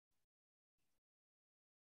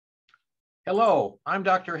Hello, I'm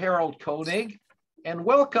Dr. Harold Koenig, and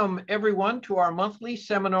welcome everyone to our monthly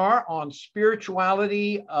seminar on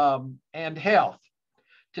spirituality and health.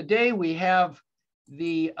 Today we have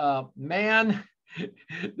the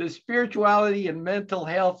the spirituality and mental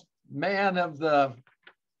health man of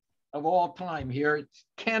all time here. It's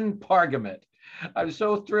Ken Pargamet. I'm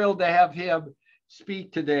so thrilled to have him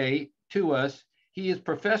speak today to us. He is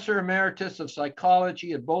Professor Emeritus of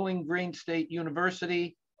Psychology at Bowling Green State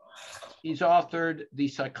University. He's authored The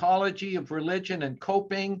Psychology of Religion and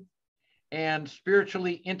Coping and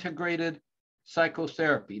Spiritually Integrated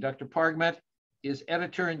Psychotherapy. Dr. Pargamet is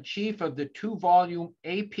editor-in-chief of the 2-volume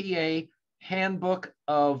APA Handbook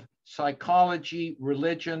of Psychology,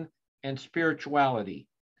 Religion, and Spirituality.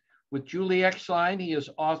 With Julie Exline, he has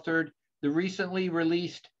authored the recently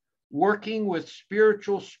released Working with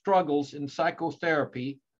Spiritual Struggles in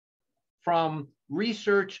Psychotherapy, From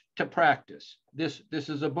Research to Practice. This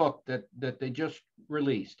is a book that they just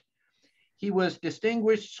released. He was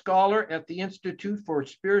Distinguished Scholar at the Institute for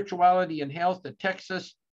Spirituality and Health at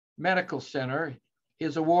Texas Medical Center.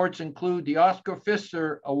 His awards include the Oscar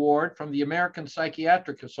Pfister Award from the American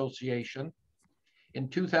Psychiatric Association in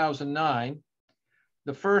 2009,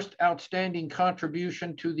 the first outstanding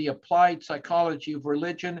contribution to the Applied Psychology of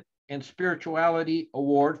Religion and Spirituality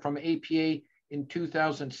Award from APA in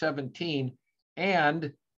 2017,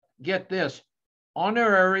 and get this,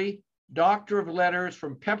 honorary Doctor of Letters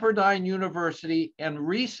from Pepperdine University, and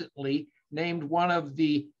recently named one of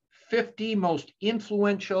the 50 most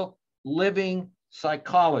influential living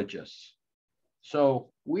psychologists.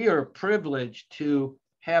 So we are privileged to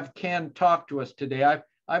have Ken talk to us today.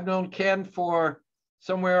 I've known Ken for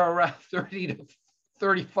somewhere around 30 to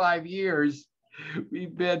 35 years.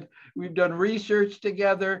 We've done research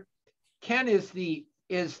together. Ken is the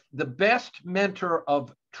best mentor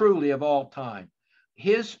of all time.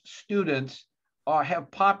 His students have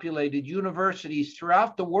populated universities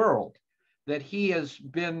throughout the world that he has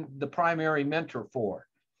been the primary mentor for.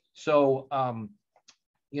 So,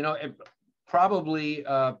 probably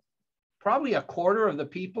a quarter of the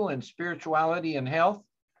people in spirituality and health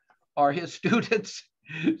are his students.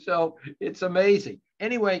 So it's amazing.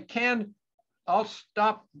 Anyway, Ken, I'll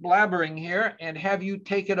stop blabbering here and have you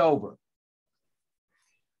take it over.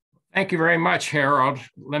 Thank you very much, Harold.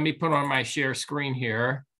 Let me put on my share screen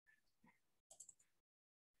here.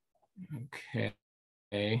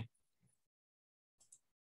 Okay.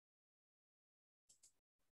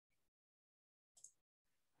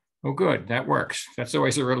 Oh, good, that works. That's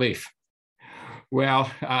always a relief. Well,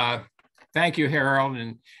 thank you, Harold,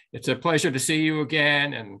 and it's a pleasure to see you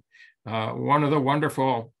again. And one of the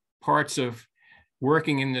wonderful parts of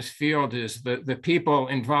working in this field is the people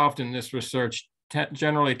involved in this research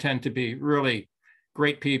generally tend to be really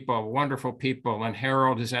great people, wonderful people, and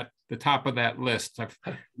Harold is at the top of that list. I've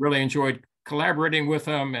really enjoyed collaborating with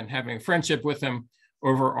him and having a friendship with him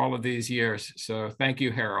over all of these years. So thank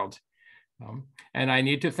you, Harold. And I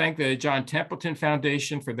need to thank the John Templeton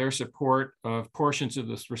Foundation for their support of portions of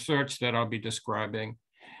this research that I'll be describing.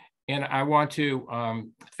 And I want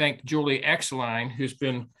to thank Julie Exline, who's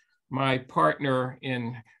been my partner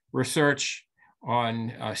in research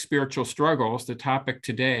on spiritual struggles, the topic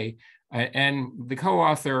today, and the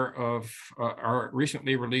co-author of our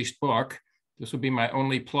recently released book. This will be my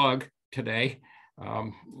only plug today.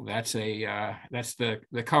 That's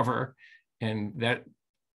the cover, and that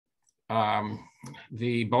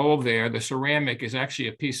the bowl there, the ceramic, is actually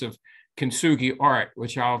a piece of kintsugi art,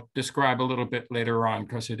 which I'll describe a little bit later on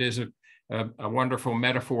because it is a wonderful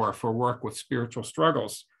metaphor for work with spiritual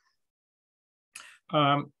struggles.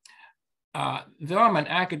 Though I'm an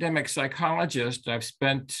academic psychologist, I've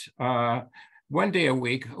spent one day a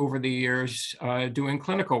week over the years doing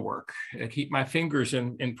clinical work. I keep my fingers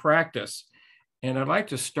in practice. And I'd like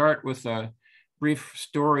to start with a brief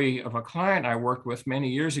story of a client I worked with many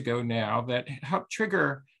years ago now that helped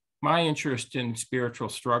trigger my interest in spiritual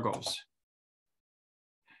struggles.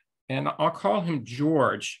 And I'll call him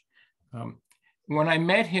George. When I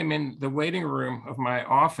met him in the waiting room of my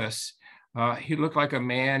office, he looked like a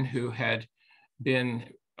man who had been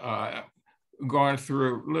gone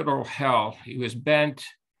through literal hell. He was bent,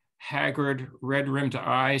 haggard, red-rimmed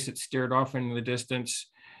eyes that stared off into the distance.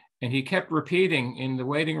 And he kept repeating in the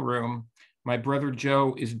waiting room, "My brother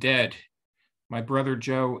Joe is dead. My brother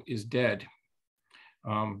Joe is dead."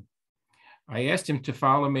 I asked him to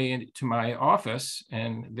follow me into my office,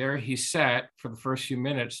 and there he sat for the first few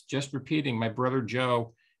minutes, just repeating, "My brother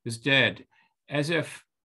Joe is dead," as if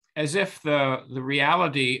the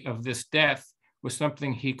reality of this death was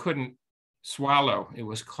something he couldn't swallow. It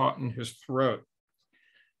was caught in his throat.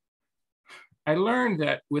 I learned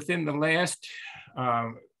that within the last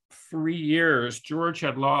 3 years, George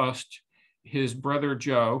had lost his brother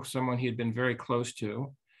Joe, someone he had been very close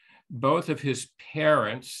to, both of his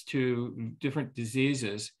parents to different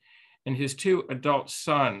diseases, and his 2 adult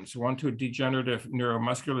sons, one to a degenerative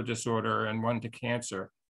neuromuscular disorder and one to cancer.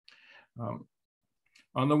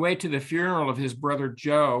 On the way to the funeral of his brother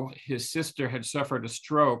Joe, his sister had suffered a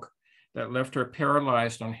stroke that left her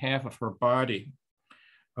paralyzed on half of her body.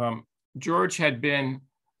 George had been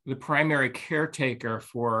the primary caretaker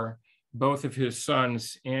for both of his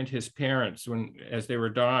sons and his parents as they were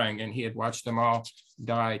dying, and he had watched them all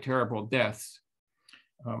die terrible deaths.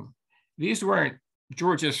 These weren't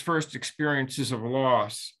George's first experiences of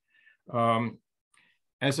loss.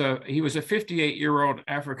 He was a 58-year-old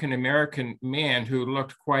African-American man who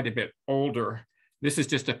looked quite a bit older. This is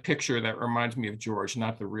just a picture that reminds me of George,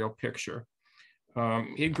 not the real picture.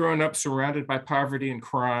 He'd grown up surrounded by poverty and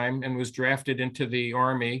crime and was drafted into the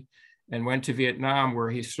Army and went to Vietnam, where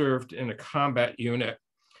he served in a combat unit.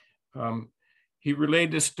 He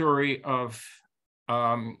relayed the story of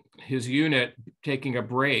his unit taking a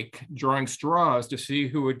break, drawing straws to see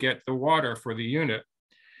who would get the water for the unit.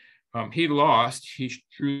 He lost. He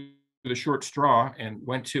drew the short straw and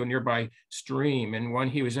went to a nearby stream. And when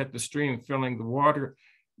he was at the stream filling the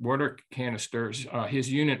water canisters,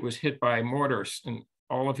 his unit was hit by mortars, and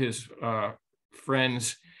all of his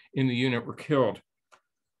friends in the unit were killed.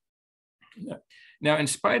 Now, in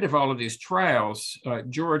spite of all of these trials,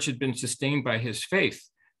 George had been sustained by his faith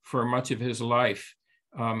for much of his life.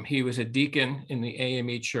 He was a deacon in the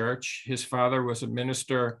AME church. His father was a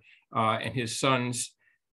minister, and his sons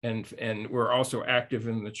and were also active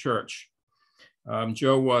in the church.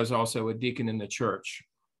 Joe was also a deacon in the church.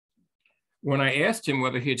 When I asked him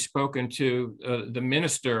whether he had spoken to the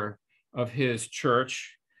minister of his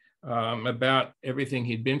church about everything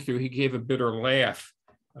he'd been through, he gave a bitter laugh.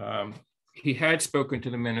 He had spoken to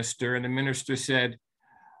the minister, and the minister said,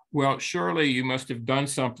 "Well, surely you must have done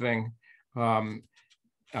something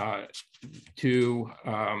to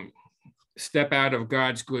step out of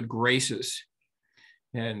God's good graces."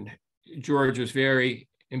 And George was very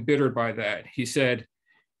embittered by that. He said,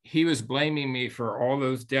 "He was blaming me for all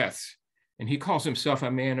those deaths, and he calls himself a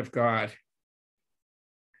man of God."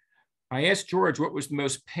 I asked George what was the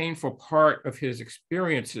most painful part of his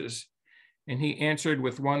experiences, and he answered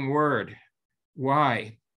with one word: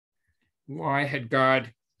 why? Why had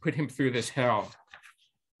God put him through this hell?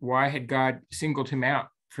 Why had God singled him out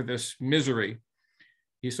for this misery?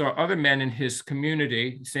 He saw other men in his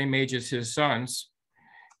community, same age as his sons,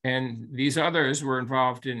 and these others were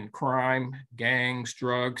involved in crime, gangs,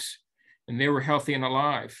 drugs, and they were healthy and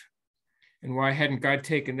alive. And why hadn't God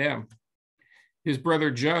taken them? His brother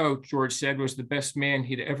Joe, George said, was the best man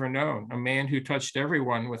he'd ever known, a man who touched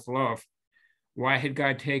everyone with love. Why had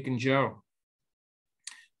God taken Joe?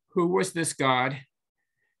 Who was this God?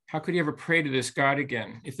 How could he ever pray to this God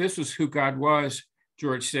again? If this was who God was,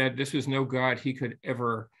 George said, this was no God he could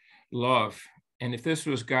ever love. And if this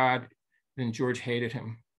was God, then George hated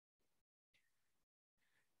him.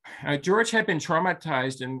 George had been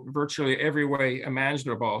traumatized in virtually every way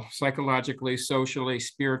imaginable, psychologically, socially,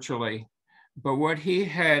 spiritually. But what he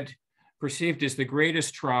had perceived as the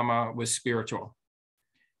greatest trauma was spiritual.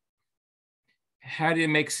 How do you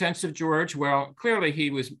make sense of George? Well, clearly he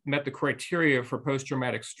met the criteria for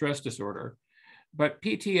post-traumatic stress disorder, but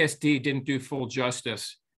PTSD didn't do full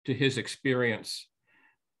justice to his experience.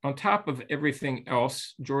 On top of everything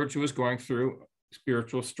else, George was going through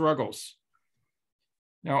spiritual struggles.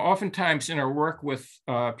 Now, oftentimes in our work with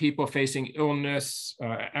people facing illness,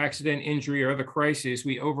 accident, injury, or other crises,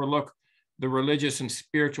 we overlook the religious and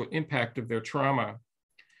spiritual impact of their trauma.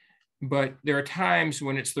 But there are times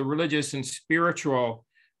when it's the religious and spiritual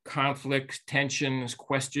conflicts, tensions,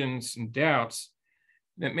 questions, and doubts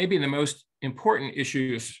that may be the most important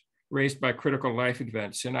issues raised by critical life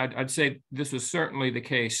events. And I'd say this was certainly the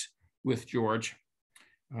case with George.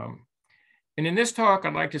 And in this talk,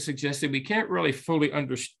 I'd like to suggest that we can't really fully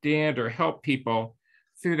understand or help people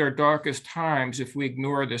through their darkest times if we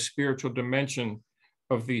ignore the spiritual dimension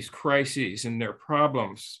of these crises and their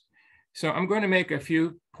problems. So I'm going to make a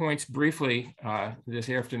few points briefly this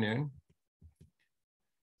afternoon.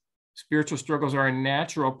 Spiritual struggles are a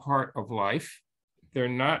natural part of life. They're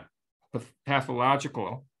not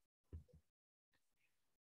pathological.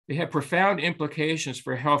 They have profound implications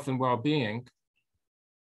for health and well-being.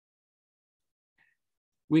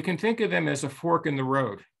 We can think of them as a fork in the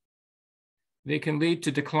road. They can lead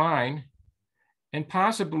to decline and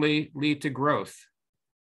possibly lead to growth.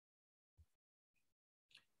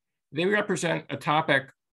 They represent a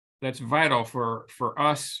topic that's vital for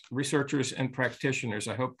us researchers and practitioners.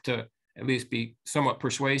 I hope to at least be somewhat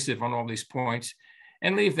persuasive on all these points,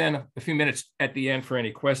 and leave then a few minutes at the end for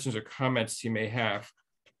any questions or comments you may have.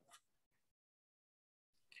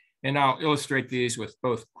 And I'll illustrate these with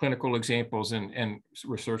both clinical examples and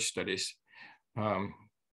research studies.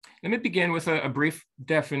 Let me begin with a brief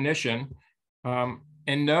definition,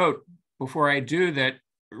 and note before I do that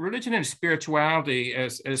religion and spirituality,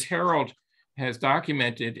 as Harold has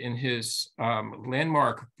documented in his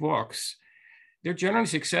landmark books, they're generally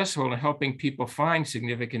successful in helping people find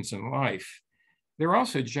significance in life. They're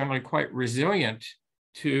also generally quite resilient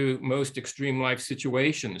to most extreme life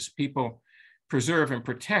situations. People preserve and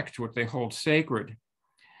protect what they hold sacred.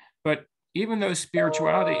 But even though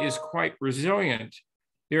spirituality is quite resilient,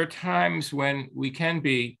 there are times when we can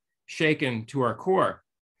be shaken to our core.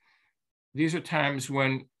 These are times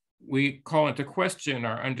when we call into question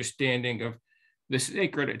our understanding of the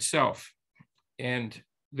sacred itself. And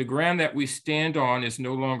the ground that we stand on is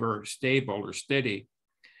no longer stable or steady.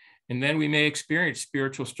 And then we may experience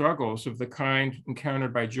spiritual struggles of the kind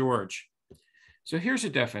encountered by George. So here's a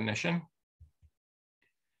definition.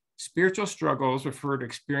 Spiritual struggles refer to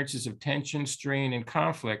experiences of tension, strain, and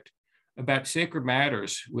conflict about sacred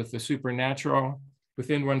matters with the supernatural,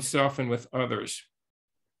 within oneself, and with others.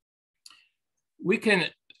 We can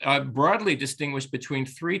broadly distinguish between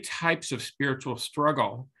three types of spiritual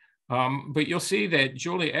struggle, but you'll see that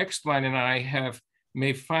Julie Eckstein and I have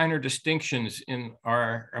made finer distinctions in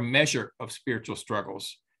our measure of spiritual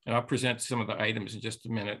struggles, and I'll present some of the items in just a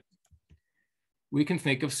minute. We can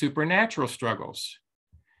think of supernatural struggles.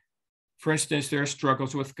 For instance, there are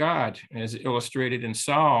struggles with God, as illustrated in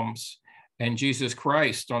Psalms, and Jesus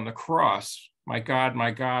Christ on the cross. My God,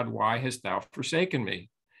 why hast thou forsaken me?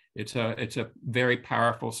 It's a very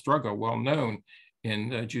powerful struggle, well known in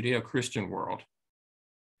the Judeo-Christian world.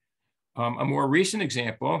 A more recent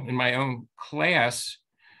example, in my own class,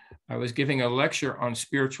 I was giving a lecture on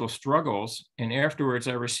spiritual struggles, and afterwards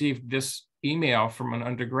I received this email from an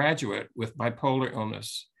undergraduate with bipolar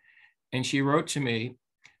illness. And she wrote to me,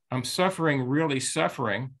 "I'm suffering, really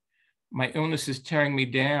suffering. My illness is tearing me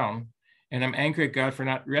down, and I'm angry at God for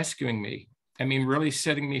not rescuing me. I mean, really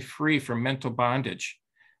setting me free from mental bondage.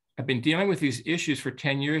 I've been dealing with these issues for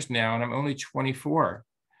 10 years now, and I'm only 24.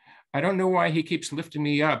 I don't know why he keeps lifting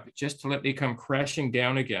me up just to let me come crashing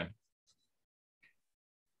down again."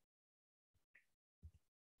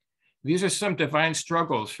 These are some divine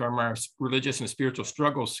struggles from our religious and spiritual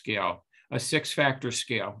struggle scale, a 6-factor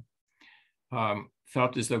scale.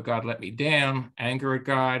 Felt as though God let me down, anger at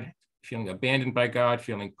God, feeling abandoned by God,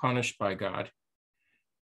 feeling punished by God.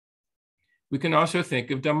 We can also think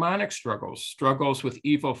of demonic struggles, struggles with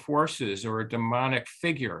evil forces or a demonic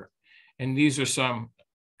figure. And these are some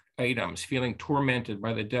items: feeling tormented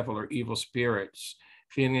by the devil or evil spirits,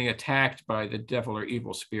 feeling attacked by the devil or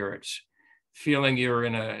evil spirits, feeling you're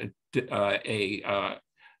in a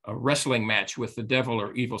wrestling match with the devil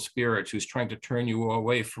or evil spirits who's trying to turn you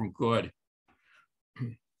away from good.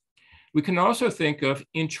 We can also think of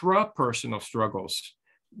intrapersonal struggles.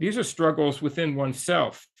 These are struggles within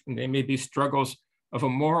oneself, and they may be struggles of a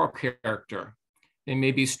moral character. They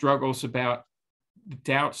may be struggles about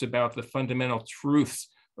doubts about the fundamental truths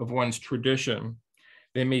of one's tradition.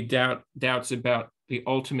 They may doubts about the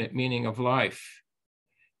ultimate meaning of life.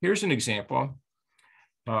 Here's an example.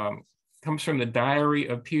 Comes from the diary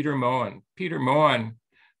of Peter Moen. Peter Moen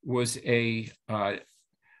was a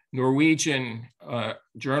Norwegian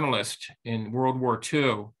journalist in World War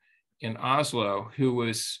II in Oslo who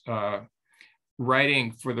was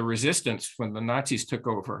writing for the resistance when the Nazis took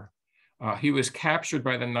over. He was captured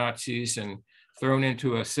by the Nazis and thrown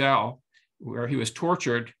into a cell where he was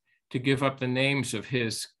tortured to give up the names of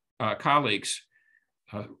his colleagues,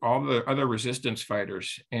 all the other resistance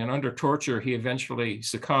fighters. And under torture, he eventually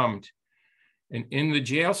succumbed. And in the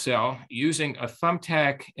jail cell, using a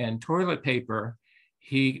thumbtack and toilet paper,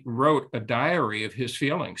 he wrote a diary of his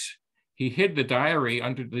feelings. He hid the diary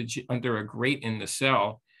under a grate in the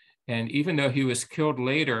cell. And even though he was killed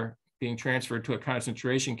later, being transferred to a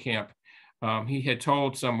concentration camp, he had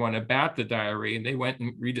told someone about the diary, and they went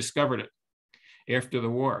and rediscovered it after the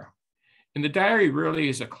war. And the diary really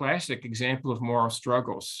is a classic example of moral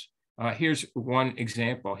struggles. Here's one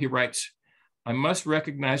example. He writes, "I must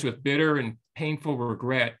recognize with bitter and painful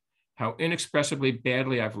regret how inexpressibly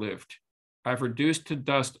badly I've lived. I've reduced to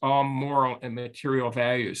dust all moral and material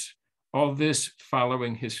values. All this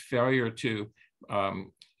following his failure to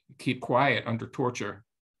keep quiet under torture."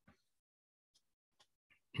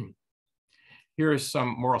 Here are some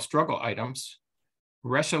moral struggle items: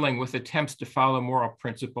 wrestling with attempts to follow moral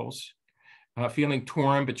principles, feeling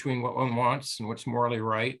torn between what one wants and what's morally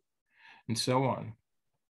right, and so on.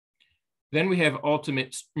 Then we have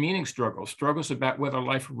ultimate meaning struggles, struggles about whether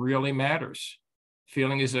life really matters,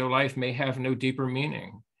 feeling as though life may have no deeper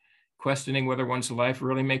meaning, questioning whether one's life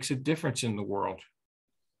really makes a difference in the world.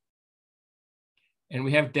 And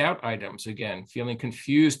we have doubt items, again, feeling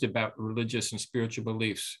confused about religious and spiritual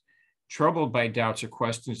beliefs, troubled by doubts or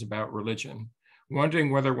questions about religion, wondering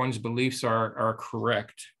whether one's beliefs are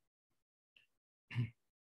correct.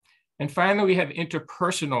 And finally, we have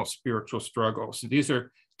interpersonal spiritual struggles. These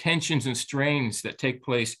are tensions and strains that take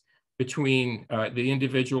place between the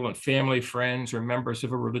individual and family, friends, or members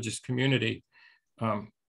of a religious community.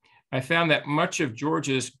 I found that much of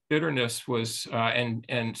George's bitterness was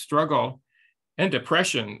and struggle and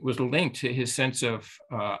depression was linked to his sense of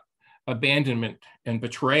abandonment and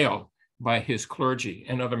betrayal by his clergy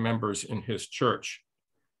and other members in his church.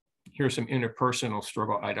 Here are some interpersonal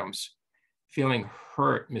struggle items: feeling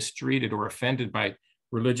hurt, mistreated, or offended by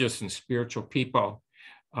religious and spiritual people,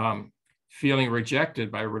 feeling rejected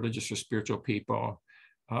by religious or spiritual people,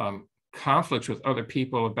 conflicts with other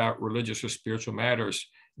people about religious or spiritual matters.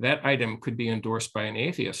 That item could be endorsed by an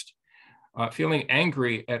atheist. Feeling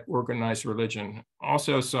angry at organized religion,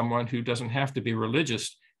 also someone who doesn't have to be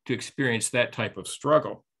religious to experience that type of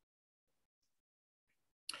struggle.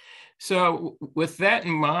 So with that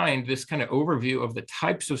in mind, this kind of overview of the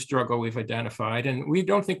types of struggle we've identified, and we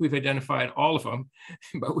don't think we've identified all of them,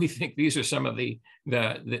 but we think these are some of the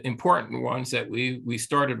important ones that we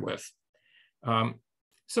started with.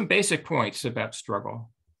 Some basic points about struggle.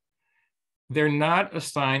 They're not a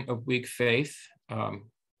sign of weak faith.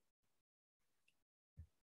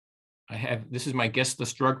 This is my Guess the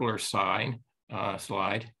Struggler slide.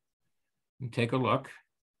 Take a look.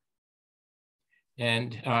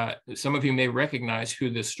 And some of you may recognize who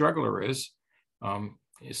this struggler is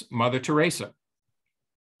Mother Teresa.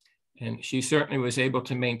 And she certainly was able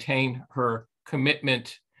to maintain her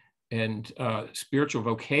commitment and spiritual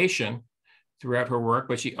vocation throughout her work,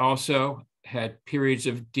 but she also had periods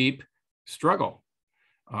of deep struggle.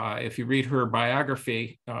 If you read her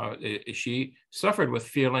biography, she suffered with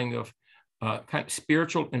feeling of kind of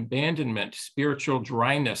spiritual abandonment, spiritual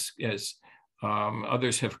dryness, as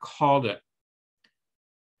others have called it.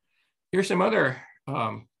 Here's some other,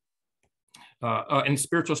 and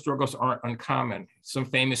spiritual struggles aren't uncommon. Some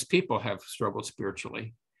famous people have struggled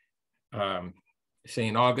spiritually.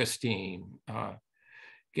 St. Augustine,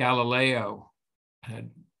 Galileo,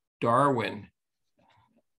 Darwin,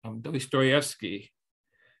 Dostoevsky.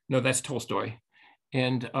 No, that's Tolstoy.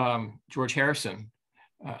 And George Harrison.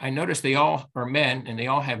 I noticed they all are men and they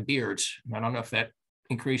all have beards. I don't know if that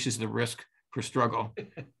increases the risk for struggle.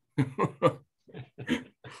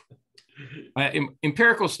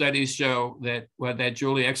 Empirical studies show that that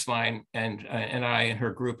Julie Exline and I and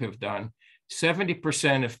her group have done,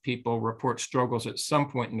 70% of people report struggles at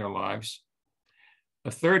some point in their lives.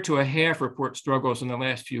 A third to a half report struggles in the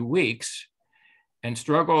last few weeks, and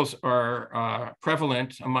struggles are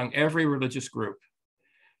prevalent among every religious group,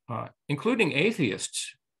 including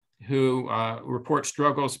atheists who report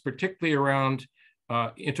struggles, particularly around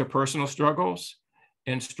interpersonal struggles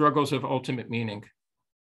and struggles of ultimate meaning.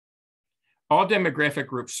 All demographic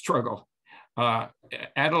groups struggle.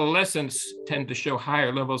 Adolescents tend to show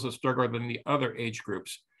higher levels of struggle than the other age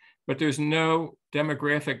groups, but there's no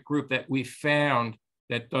demographic group that we found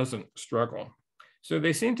that doesn't struggle. So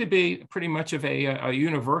they seem to be pretty much of a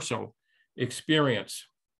universal experience.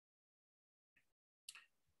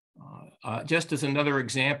 Just as another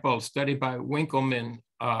example, a study by Winkleman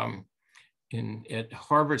at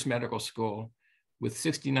Harvard's medical school with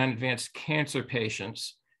 69 advanced cancer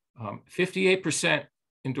patients, 58%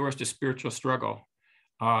 endorsed a spiritual struggle.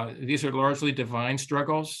 These are largely divine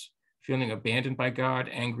struggles, feeling abandoned by God,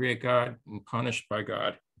 angry at God, and punished by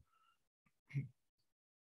God.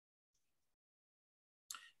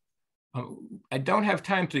 I don't have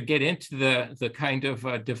time to get into the kind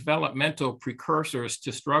of developmental precursors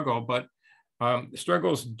to struggle, but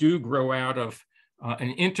struggles do grow out of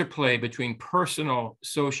an interplay between personal,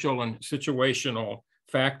 social, and situational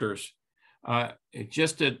factors.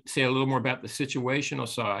 Just to say a little more about the situational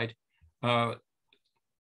side,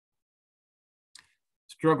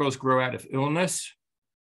 struggles grow out of illness,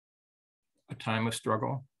 a time of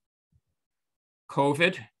struggle.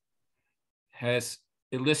 COVID has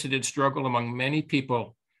elicited struggle among many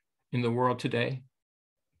people in the world today.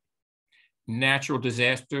 Natural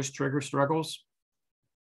disasters trigger struggles.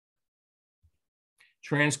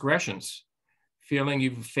 Transgressions, feeling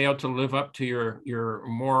you've failed to live up to your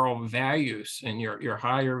moral values and your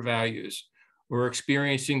higher values, or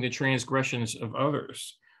experiencing the transgressions of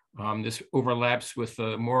others, This overlaps with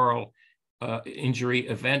the moral injury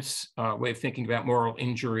events, way of thinking about moral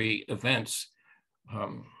injury events.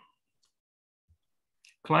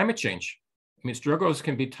 Climate change. I mean, struggles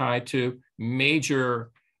can be tied to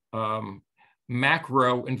major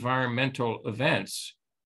macro environmental events.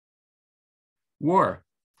 War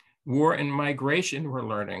and migration, we're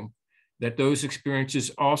learning that those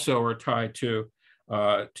experiences also are tied to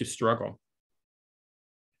struggle.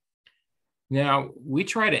 Now, we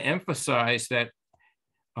try to emphasize that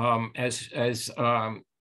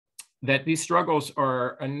that these struggles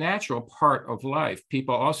are a natural part of life.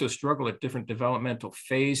 People also struggle at different developmental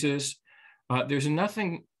phases. There's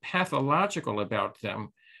nothing pathological about them,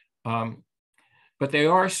 but they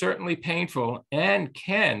are certainly painful and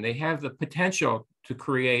they have the potential to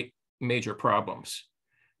create major problems.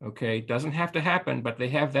 Okay, doesn't have to happen, but they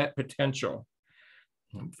have that potential.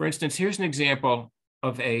 For instance, here's an example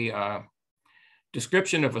of a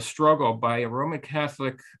description of a struggle by a Roman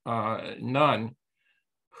Catholic nun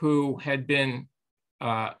who had been,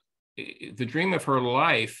 the dream of her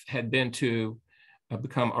life had been to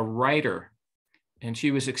become a writer. And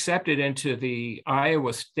she was accepted into the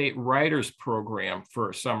Iowa State Writers Program for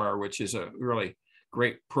a summer, which is a really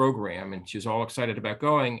great program. And she was all excited about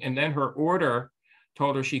going. And then her order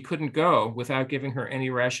told her she couldn't go without giving her any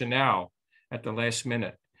rationale at the last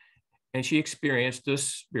minute. And she experienced this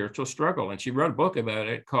spiritual struggle. And she wrote a book about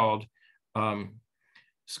it called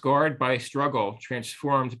Scarred by Struggle,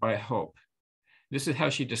 Transformed by Hope. This is how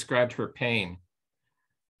she described her pain.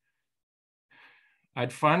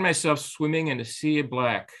 I'd find myself swimming in a sea of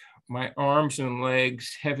black, my arms and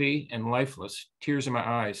legs heavy and lifeless, tears in my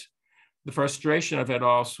eyes. The frustration of it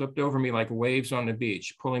all swept over me like waves on the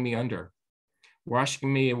beach, pulling me under,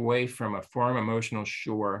 washing me away from a firm emotional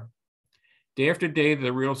shore. Day after day,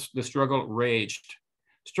 the struggle raged.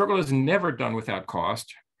 Struggle is never done without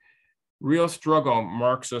cost. Real struggle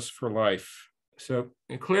marks us for life. So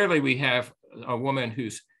clearly we have a woman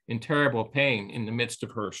who's in terrible pain in the midst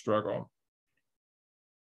of her struggle.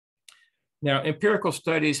 Now, empirical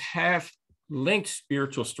studies have linked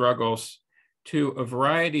spiritual struggles to a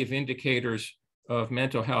variety of indicators of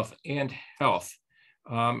mental health and health.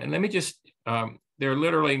 And let me just, there are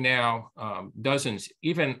literally now dozens,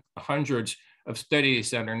 even hundreds of studies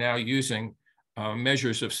that are now using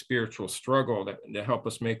measures of spiritual struggle that help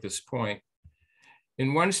us make this point.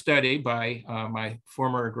 In one study by my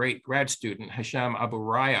former great grad student, Hisham Abu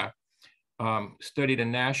Raya, studied a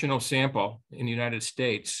national sample in the United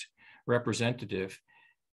States, representative,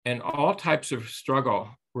 and all types of struggle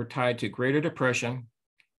were tied to greater depression,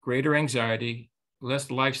 greater anxiety, less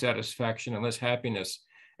life satisfaction, and less happiness.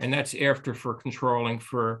 And that's after controlling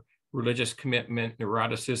for religious commitment,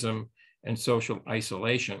 neuroticism, and social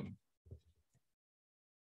isolation.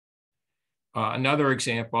 Another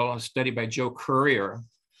example, a study by Joe Currier,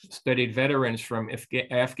 studied veterans from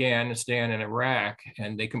Afghanistan and Iraq,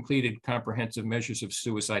 and they completed comprehensive measures of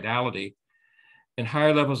suicidality. And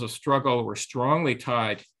higher levels of struggle were strongly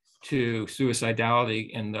tied to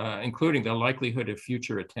suicidality, and including the likelihood of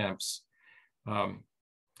future attempts. And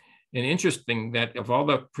interesting that of all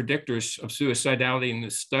the predictors of suicidality in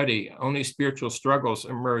this study, only spiritual struggles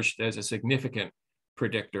emerged as a significant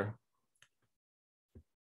predictor.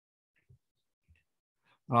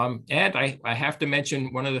 And I have to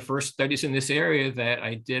mention one of the first studies in this area that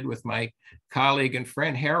I did with my colleague and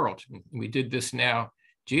friend, Harold. We did this now,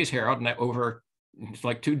 geez, Harold, it's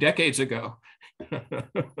like 2 decades ago,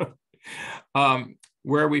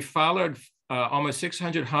 where we followed almost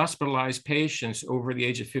 600 hospitalized patients over the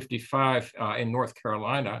age of 55 in North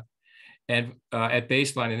Carolina, and at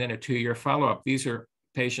baseline, and then a 2-year follow-up. These are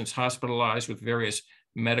patients hospitalized with various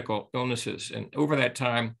medical illnesses. And over that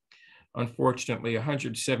time, unfortunately,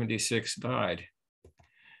 176 died.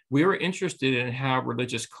 We were interested in how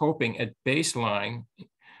religious coping at baseline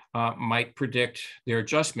might predict their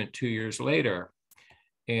adjustment 2 years later.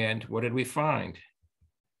 And what did we find?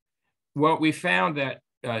 Well, we found that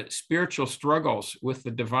spiritual struggles with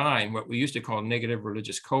the divine, what we used to call negative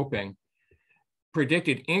religious coping,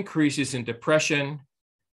 predicted increases in depression,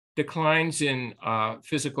 declines in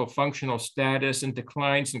physical functional status, and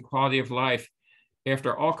declines in quality of life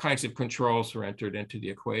after all kinds of controls were entered into the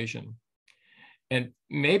equation. And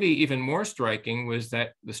maybe even more striking was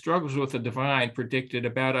that the struggles with the divine predicted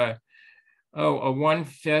about a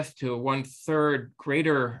 1/5 to a 1/3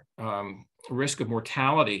 greater risk of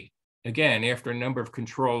mortality, again, after a number of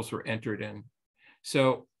controls were entered in.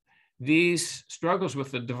 So these struggles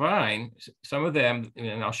with the divine, some of them,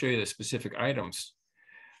 and I'll show you the specific items,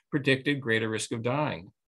 predicted greater risk of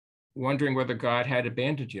dying, wondering whether God had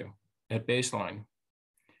abandoned you at baseline.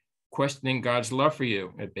 questioning God's love for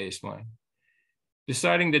you at baseline.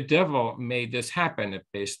 Deciding the devil made this happen at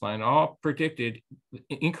baseline all predicted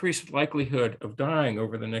increased likelihood of dying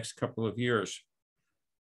over the next couple of years.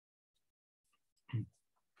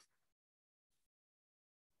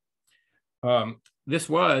 This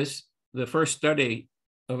was the first study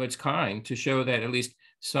of its kind to show that at least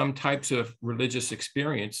some types of religious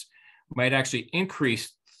experience might actually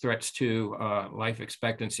increase threats to life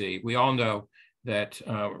expectancy. We all know that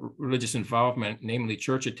religious involvement, namely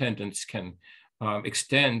church attendance, can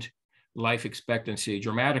extend life expectancy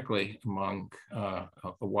dramatically among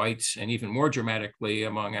whites and even more dramatically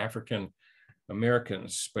among African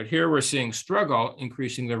Americans. But here we're seeing struggle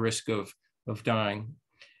increasing the risk of dying.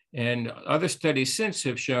 And other studies since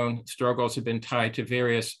have shown struggles have been tied to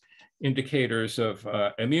various indicators of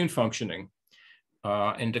immune functioning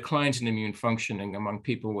and declines in immune functioning among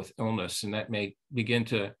people with illness. And that may begin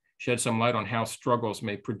to shed some light on how struggles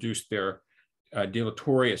may produce their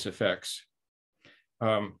deleterious effects.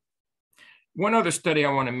 One other study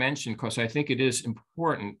I want to mention, because I think it is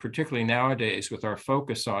important, particularly nowadays with our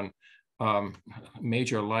focus on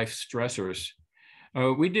major life stressors.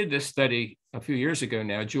 We did this study a few years ago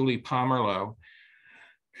now, Julie Pomerleau,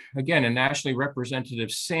 again, a nationally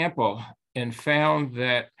representative sample, and found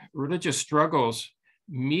that religious struggles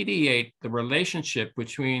mediate the relationship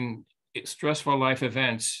between stressful life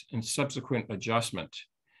events and subsequent adjustment.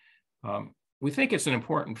 We think it's an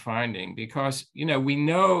important finding because, we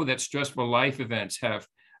know that stressful life events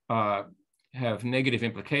have negative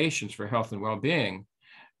implications for health and well-being,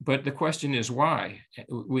 but the question is why?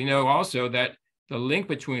 We know also that the link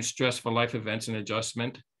between stressful life events and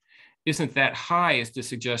adjustment isn't that high as to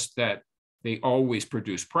suggest that they always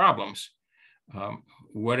produce problems.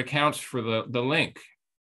 What accounts for the link?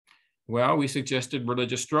 Well, we suggested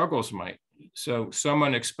religious struggles might. So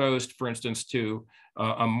someone exposed, for instance, to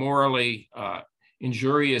a morally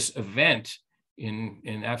injurious event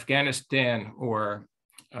in Afghanistan or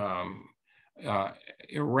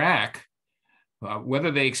Iraq, whether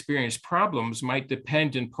they experience problems might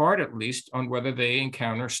depend in part, at least, on whether they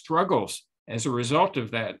encounter struggles as a result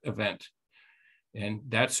of that event. And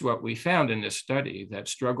that's what we found in this study, that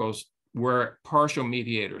struggles were partial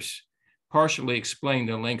mediators, partially explain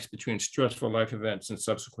the links between stressful life events and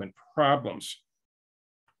subsequent problems.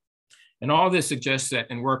 And all this suggests that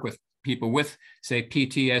in work with people with, say,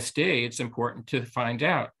 PTSD, it's important to find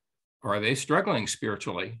out, are they struggling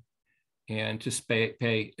spiritually? And to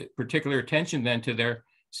pay particular attention then to their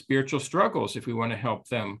spiritual struggles if we want to help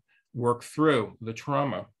them work through the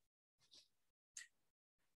trauma.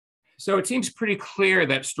 So it seems pretty clear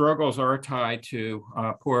that struggles are tied to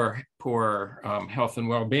poor health and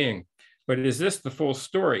well-being. But is this the full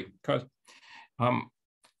story? Because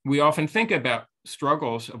we often think about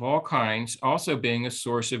struggles of all kinds also being a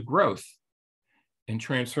source of growth and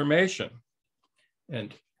transformation.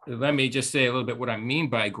 And let me just say a little bit what I mean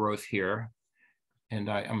by growth here. And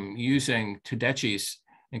I'm using Tedeschi's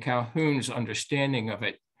and Calhoun's understanding of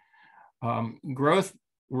it. Growth,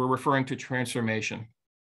 we're referring to transformation.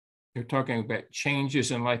 They're talking about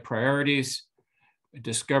changes in life priorities, a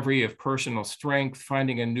discovery of personal strength,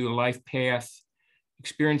 finding a new life path,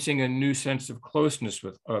 experiencing a new sense of closeness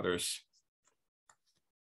with others.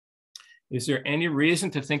 Is there any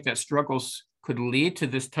reason to think that struggles could lead to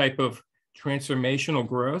this type of transformational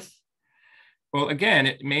growth? Well, again,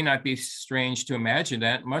 it may not be strange to imagine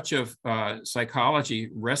that much of psychology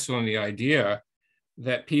rests on the idea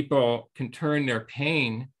that people can turn their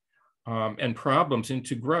pain and problems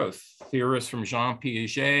into growth. Theorists from Jean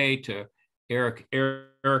Piaget to Erik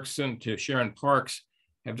Erikson to Sharon Parks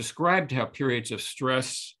have described how periods of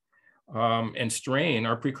stress and strain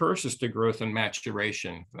are precursors to growth and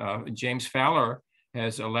maturation. James Fowler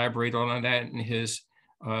has elaborated on that in his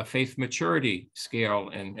faith maturity scale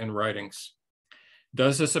and writings.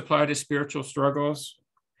 Does this apply to spiritual struggles?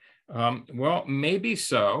 Well, maybe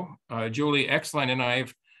so. Julie Exline and I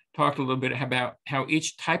have talked a little bit about how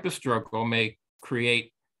each type of struggle may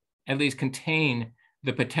create, at least contain,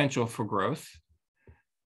 the potential for growth.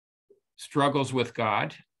 Struggles with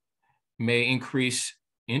God may increase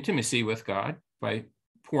intimacy with God by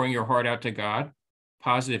pouring your heart out to God,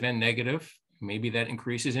 positive and negative. Maybe that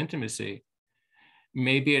increases intimacy.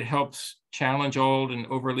 Maybe it helps challenge old and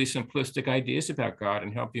overly simplistic ideas about God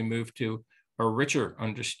and help you move to a richer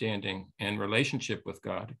understanding and relationship with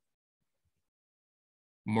God.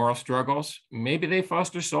 Moral struggles, maybe they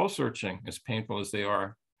foster soul searching, as painful as they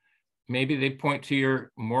are. Maybe they point to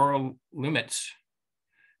your moral limits.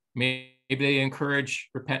 Maybe they encourage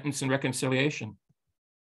repentance and reconciliation.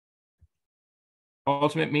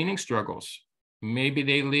 Ultimate meaning struggles, maybe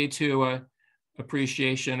they lead to a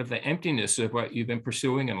appreciation of the emptiness of what you've been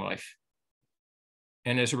pursuing in life.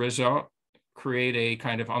 And as a result, create a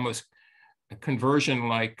kind of almost a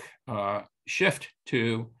conversion-like shift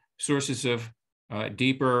to sources of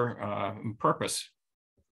deeper purpose.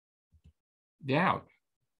 Doubt.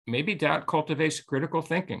 Maybe doubt cultivates critical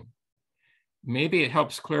thinking. Maybe it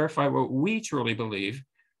helps clarify what we truly believe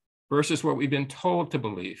versus what we've been told to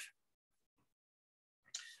believe.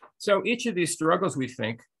 So each of these struggles, we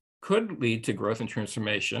think, could lead to growth and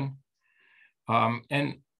transformation.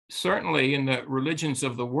 And certainly in the religions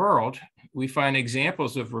of the world, we find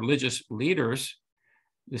examples of religious leaders,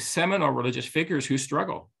 the seminal religious figures who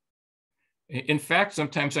struggle. In fact,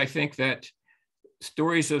 sometimes I think that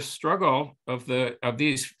stories of struggle of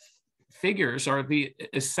these figures are the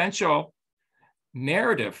essential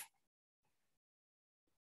narrative.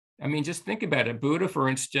 I mean, just think about it. Buddha, for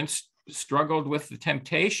instance, struggled with the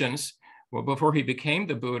temptations, well, before he became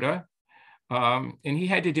the Buddha, and he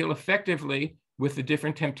had to deal effectively with the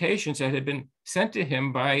different temptations that had been sent to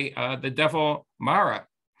him by the devil Mara.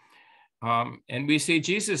 And we see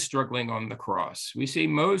Jesus struggling on the cross. We see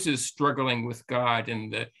Moses struggling with God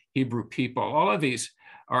and the Hebrew people. All of these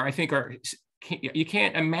are, I think, you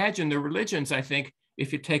can't imagine the religions, I think,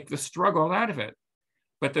 if you take the struggle out of it.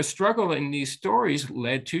 But the struggle in these stories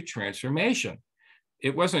led to transformation.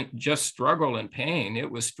 It wasn't just struggle and pain.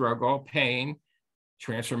 It was struggle, pain,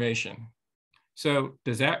 transformation. So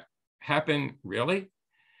does that happen really?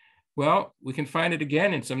 Well, we can find it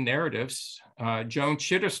again in some narratives. Joan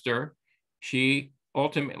Chittister, she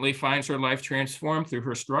ultimately finds her life transformed through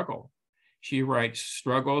her struggle. She writes,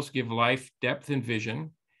 struggles give life depth and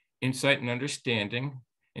vision, insight and understanding.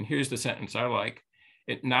 And here's the sentence I like.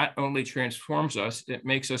 It not only transforms us, it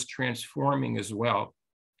makes us transforming as well.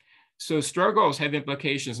 So struggles have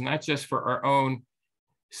implications not just for our own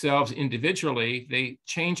selves individually, they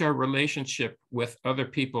change our relationship with other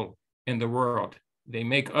people in the world. They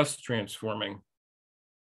make us transforming.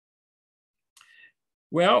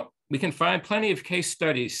 Well, we can find plenty of case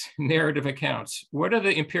studies, narrative accounts. What do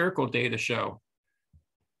the empirical data show?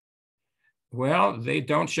 Well, they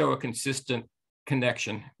don't show a consistent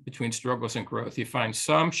connection between struggles and growth. You find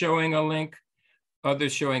some showing a link,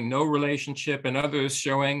 others showing no relationship, and others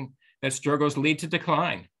showing that struggles lead to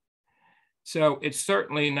decline. So it's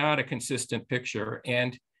certainly not a consistent picture.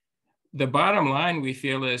 And the bottom line we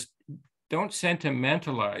feel is don't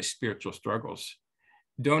sentimentalize spiritual struggles.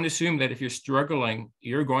 Don't assume that if you're struggling,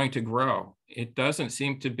 you're going to grow. It doesn't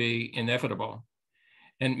seem to be inevitable.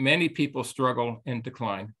 And many people struggle and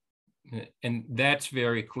decline. And that's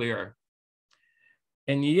very clear.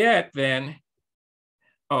 And yet then,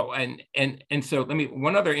 so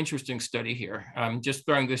one other interesting study here. I'm just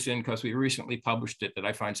throwing this in because we recently published it that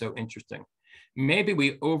I find so interesting. Maybe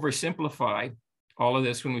we oversimplify all of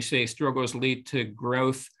this when we say struggles lead to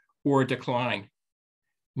growth or decline.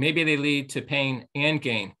 Maybe they lead to pain and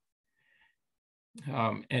gain.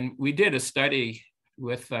 And we did a study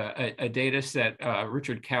with a data set,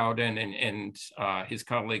 Richard Cowden and his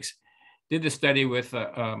colleagues did the study with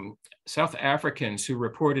South Africans who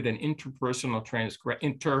reported an interpersonal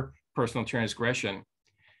transgression.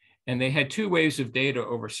 And they had 2 waves of data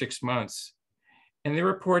over 6 months. And they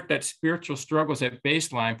report that spiritual struggles at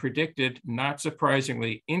baseline predicted, not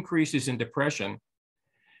surprisingly, increases in depression.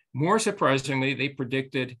 More surprisingly, they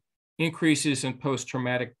predicted increases in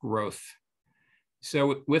post-traumatic growth.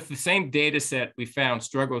 So with the same data set, we found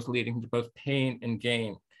struggles leading to both pain and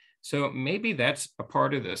gain. So maybe that's a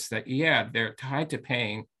part of this, that, yeah, they're tied to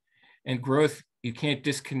pain and growth. You can't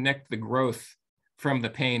disconnect the growth from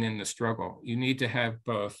the pain and the struggle. You need to have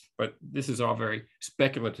both, but this is all very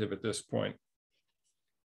speculative at this point.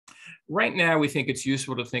 Right now, we think it's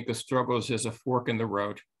useful to think of struggles as a fork in the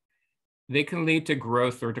road. They can lead to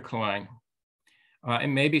growth or decline,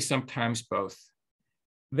 and maybe sometimes both.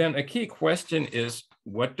 Then a key question is,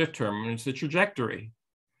 what determines the trajectory?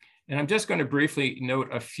 And I'm just going to briefly note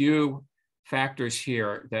a few factors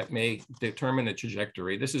here that may determine the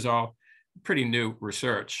trajectory. This is all pretty new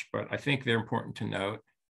research, but I think they're important to note.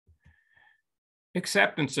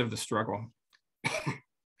 Acceptance of the struggle.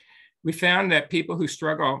 We found that people who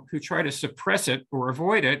struggle, who try to suppress it or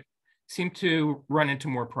avoid it, seem to run into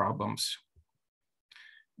more problems.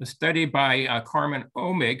 The study by Carmen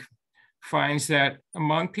Omig finds that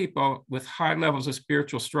among people with high levels of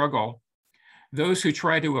spiritual struggle, those who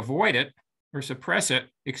try to avoid it or suppress it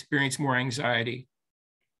experience more anxiety.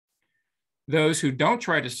 Those who don't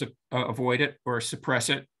try to avoid it or suppress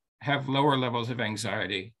it have lower levels of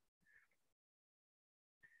anxiety.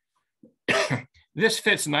 This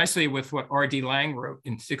fits nicely with what R.D. Laing wrote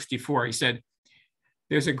in '64. He said,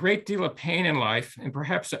 there's a great deal of pain in life, and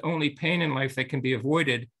perhaps the only pain in life that can be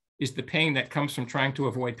avoided is the pain that comes from trying to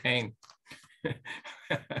avoid pain.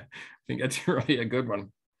 I think that's really a good one.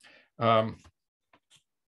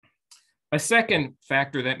 A second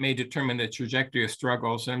factor that may determine the trajectory of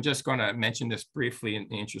struggles, and I'm just going to mention this briefly in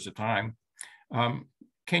the interest of time.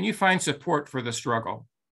 Can you find support for the struggle?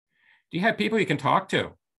 Do you have people you can talk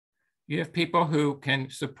to? You have people who can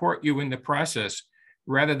support you in the process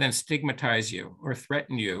rather than stigmatize you or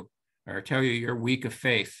threaten you or tell you you're weak of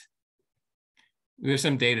faith. There's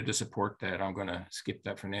some data to support that. I'm going to skip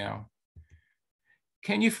that for now.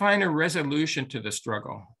 Can you find a resolution to the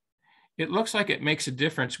struggle? It looks like it makes a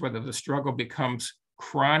difference whether the struggle becomes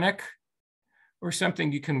chronic or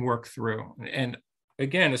something you can work through. And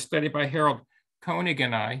again, a study by Harold Koenig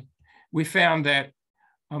and I, we found that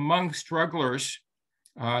among strugglers,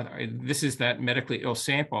 this is that medically ill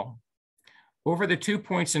sample, over the 2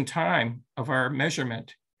 points in time of our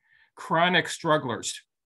measurement, chronic strugglers,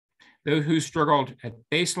 those who struggled at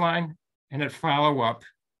baseline and at follow-up,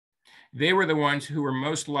 they were the ones who were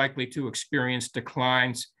most likely to experience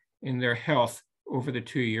declines in their health over the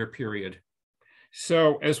 2-year period.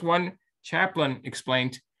 So as one chaplain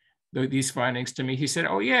explained these findings to me, he said,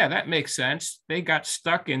 oh yeah, that makes sense. They got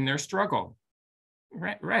stuck in their struggle.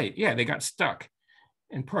 Right, yeah, they got stuck.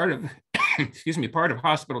 And part of, excuse me, part of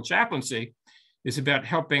hospital chaplaincy is about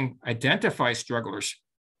helping identify strugglers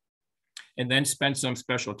and then spend some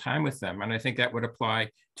special time with them. And I think that would apply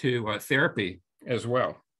to therapy as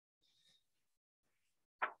well.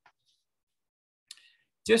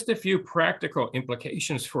 Just a few practical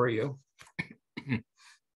implications for you.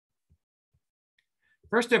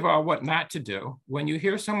 First of all, what not to do. When you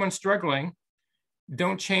hear someone struggling,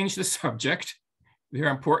 don't change the subject. They're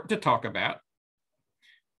important to talk about.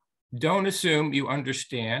 Don't assume you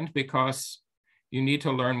understand, because you need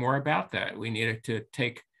to learn more about that. We need to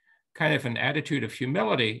take kind of an attitude of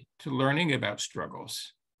humility to learning about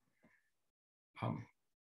struggles.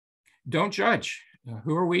 Don't judge.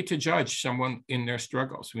 Who are we to judge someone in their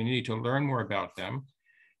struggles? We need to learn more about them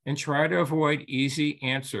and try to avoid easy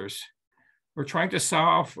answers or trying to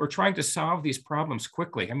solve these problems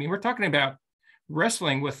quickly. I mean, we're talking about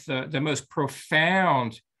wrestling with the most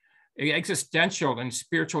profound existential and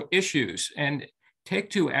spiritual issues, and take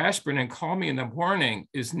 2 aspirin and call me in the morning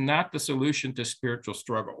is not the solution to spiritual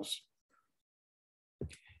struggles.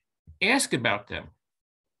 Ask about them.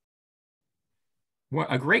 Well,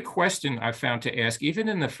 a great question I found to ask, even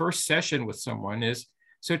in the first session with someone, is,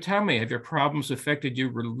 so tell me, have your problems affected you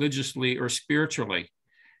religiously or spiritually?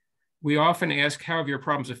 We often ask, how have your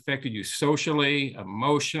problems affected you socially,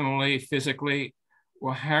 emotionally, physically?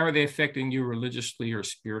 Well, how are they affecting you religiously or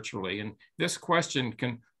spiritually? And this question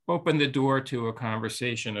can open the door to a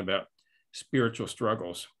conversation about spiritual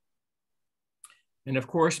struggles. And of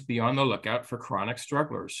course, be on the lookout for chronic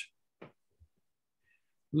strugglers.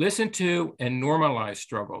 Listen to and normalize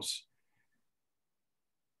struggles.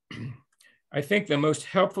 I think the most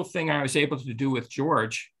helpful thing I was able to do with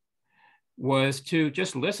George was to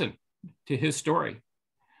just listen to his story.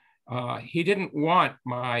 He didn't want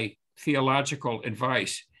my theological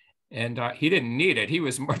advice, and he didn't need it. He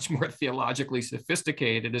was much more theologically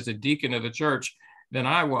sophisticated as a deacon of the church than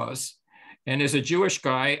I was. And as a Jewish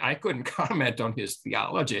guy, I couldn't comment on his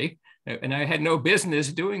theology, and I had no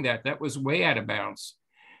business doing that. That was way out of bounds.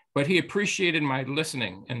 But he appreciated my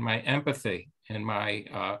listening and my empathy and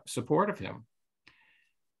my support of him.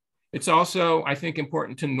 It's also, I think,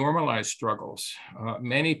 important to normalize struggles.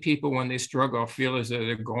 Many people, when they struggle, feel as though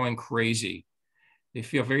they're going crazy. They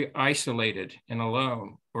feel very isolated and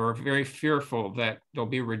alone, or very fearful that they'll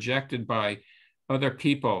be rejected by other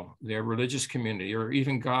people, their religious community, or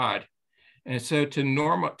even God. And so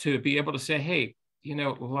to be able to say, hey, you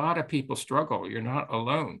know, a lot of people struggle, you're not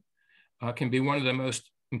alone, can be one of the most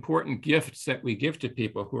important gifts that we give to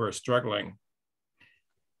people who are struggling.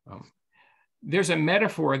 There's a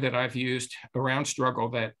metaphor that I've used around struggle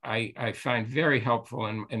that I find very helpful,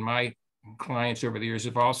 and my clients over the years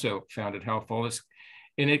have also found it helpful.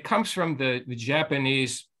 And it comes from the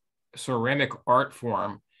Japanese ceramic art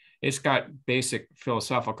form. It's got basic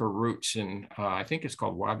philosophical roots, and I think it's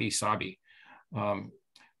called wabi-sabi. And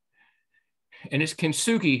it's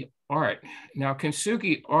kintsugi art. Now,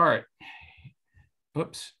 kintsugi art,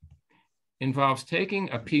 involves taking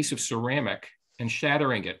a piece of ceramic and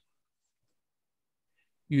shattering it.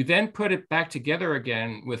 You then put it back together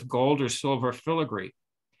again with gold or silver filigree.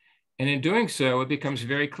 And in doing so, it becomes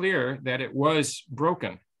very clear that it was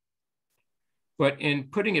broken. But in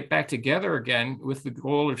putting it back together again with the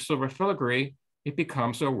gold or silver filigree, it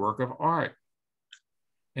becomes a work of art.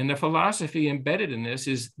 And the philosophy embedded in this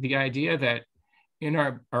is the idea that in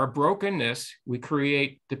our brokenness, we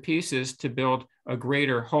create the pieces to build a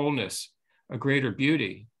greater wholeness, a greater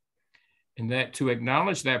beauty. And that to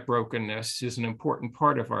acknowledge that brokenness is an important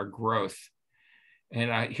part of our growth.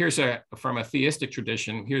 And here's from a theistic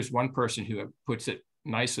tradition, here's one person who puts it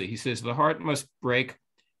nicely. He says, the heart must break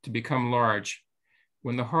to become large.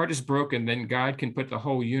 When the heart is broken, then God can put the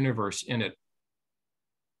whole universe in it.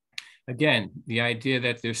 Again, the idea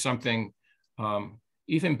that there's something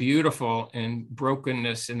even beautiful in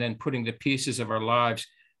brokenness and then putting the pieces of our lives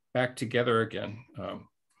back together again.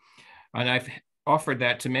 And I've offered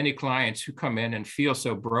that to many clients who come in and feel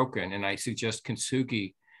so broken. And I suggest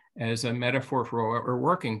kintsugi as a metaphor for what we're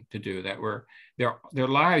working to do, that their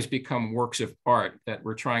lives become works of art that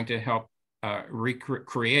we're trying to help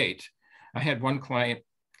recreate. I had one client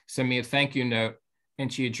send me a thank you note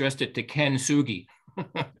and she addressed it to Ken Sugi.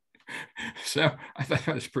 So I thought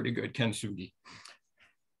that was pretty good, Ken Sugi.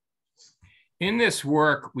 In this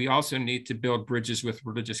work, we also need to build bridges with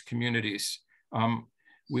religious communities.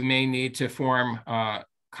 We may need to form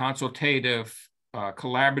consultative,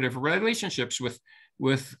 collaborative relationships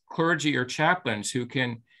with clergy or chaplains who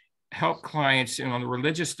can help clients on the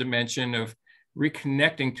religious dimension of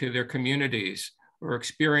reconnecting to their communities or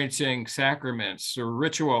experiencing sacraments or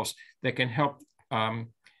rituals that can help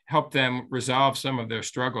them resolve some of their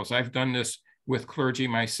struggles. I've done this with clergy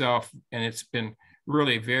myself, and it's been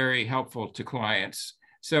really very helpful to clients.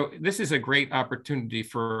 So this is a great opportunity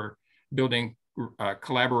for building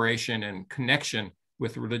collaboration and connection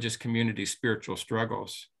with religious community spiritual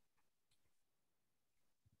struggles.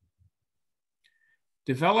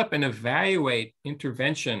 Develop and evaluate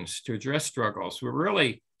interventions to address struggles. We're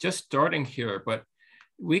really just starting here, but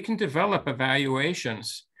we can develop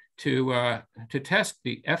evaluations to test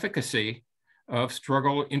the efficacy of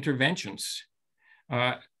struggle interventions.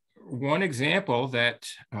 One example that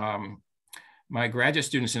my graduate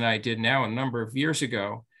students and I did now a number of years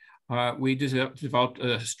ago, we developed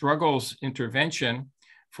a struggles intervention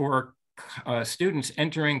for students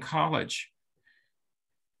entering college.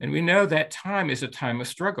 And we know that time is a time of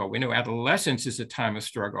struggle. We know adolescence is a time of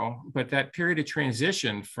struggle, but that period of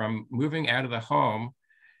transition from moving out of the home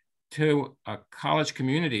to a college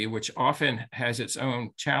community, which often has its own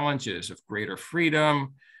challenges of greater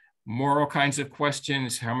freedom, moral kinds of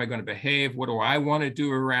questions. How am I going to behave? What do I want to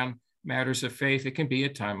do around matters of faith? It can be a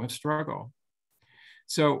time of struggle.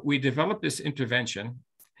 So we developed this intervention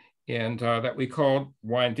and that we called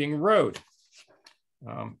Winding Road.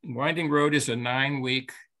 Winding Road is a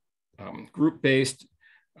 9-week group-based,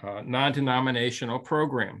 non-denominational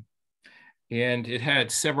program. And it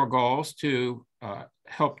had several goals to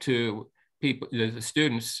help the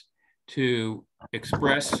students to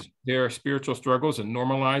express their spiritual struggles and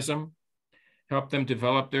normalize them, help them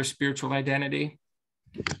develop their spiritual identity,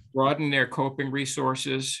 broaden their coping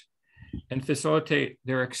resources, and facilitate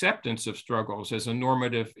their acceptance of struggles as a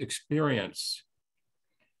normative experience.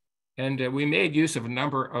 And we made use of a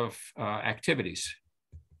number of activities.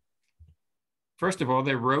 First of all,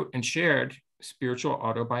 they wrote and shared spiritual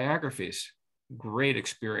autobiographies. Great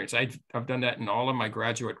experience. I've done that in all of my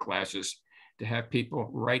graduate classes, to have people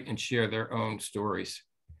write and share their own stories.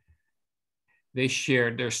 They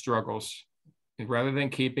shared their struggles, and rather than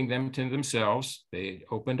keeping them to themselves, they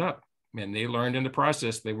opened up, and they learned in the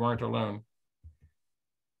process they weren't alone.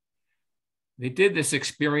 They did this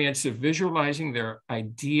experience of visualizing their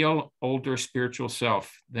ideal older spiritual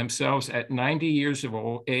self, themselves at 90 years of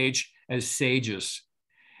old age as sages.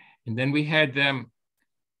 And then we had them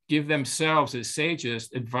give themselves as sages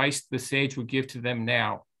advice the sage would give to them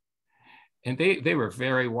now. And they were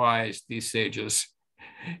very wise, these sages,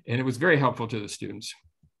 and it was very helpful to the students.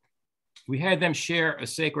 We had them share a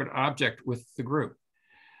sacred object with the group.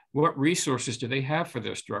 What resources do they have for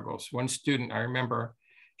their struggles? One student, I remember,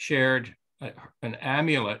 shared an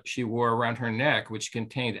amulet she wore around her neck, which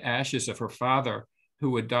contained ashes of her father,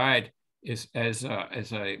 who had died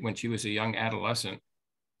when she was a young adolescent.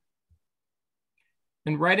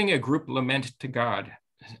 And writing a group lament to God.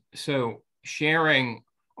 So sharing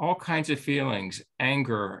all kinds of feelings,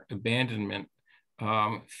 anger, abandonment,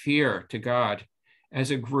 fear to God as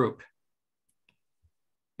a group.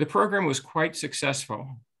 The program was quite successful.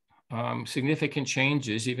 Significant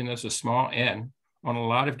changes, even though it's a small N, on a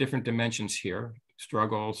lot of different dimensions here: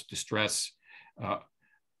 struggles, distress,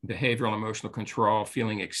 behavioral, emotional control,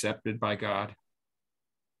 feeling accepted by God.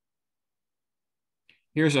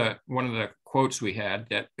 Here's one of the quotes we had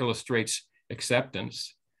that illustrates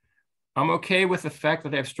acceptance. I'm okay with the fact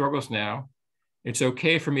that I have struggles now. It's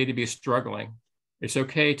okay for me to be struggling. It's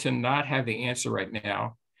okay to not have the answer right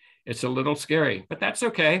now. It's a little scary, but that's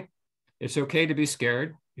okay. It's okay to be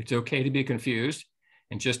scared. It's okay to be confused.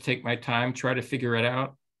 and just take my time, try to figure it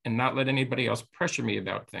out, and not let anybody else pressure me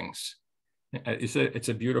about things. It's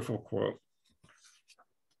a beautiful quote.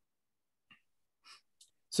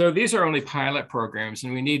 So these are only pilot programs,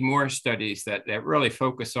 and we need more studies that really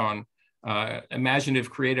focus on imaginative,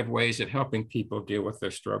 creative ways of helping people deal with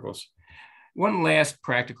their struggles. One last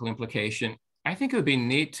practical implication, I think it would be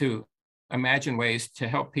neat to imagine ways to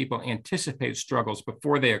help people anticipate struggles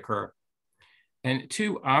before they occur. And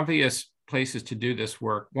two obvious places to do this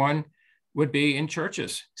work. One would be in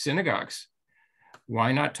churches, synagogues.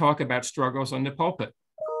 Why not talk about struggles on the pulpit?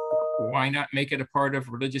 Why not make it a part of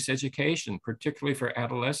religious education, particularly for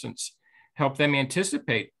adolescents? Help them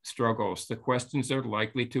anticipate struggles, the questions they're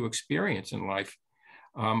likely to experience in life.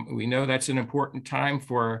 We know that's an important time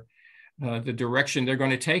for the direction they're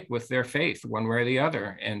going to take with their faith, one way or the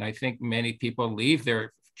other. And I think many people leave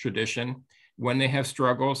their tradition when they have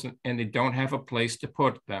struggles and they don't have a place to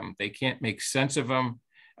put them. They can't make sense of them.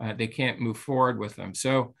 They can't move forward with them.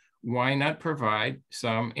 So why not provide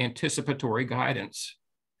some anticipatory guidance?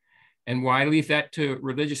 And why leave that to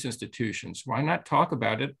religious institutions? Why not talk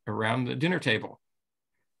about it around the dinner table?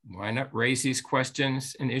 Why not raise these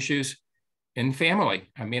questions and issues in family?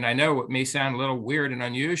 I mean, I know it may sound a little weird and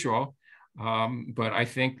unusual, but I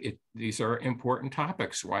think these are important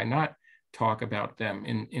topics. Why not talk about them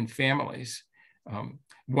in families?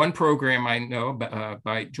 One program I know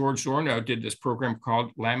by George Zorno did this program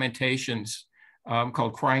called Lamentations,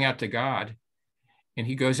 called Crying Out to God. And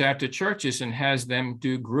he goes out to churches and has them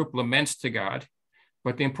do group laments to God.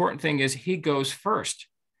 But the important thing is he goes first.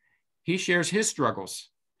 He shares his struggles.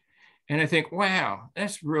 And I think, wow,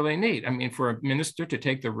 that's really neat. I mean, for a minister to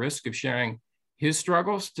take the risk of sharing his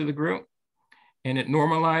struggles to the group, and it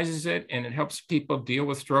normalizes it and it helps people deal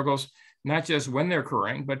with struggles, not just when they're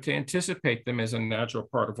occurring, but to anticipate them as a natural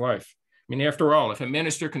part of life. I mean, after all, if a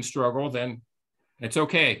minister can struggle, then it's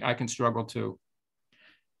okay, I can struggle too.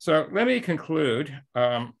 So let me conclude.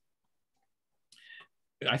 I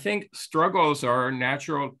think struggles are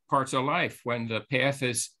natural parts of life. When the path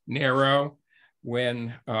is narrow,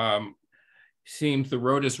 when seems the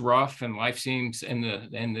road is rough and life seems and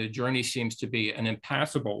the journey seems to be an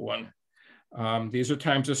impassable one. These are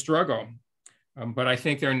times of struggle, but I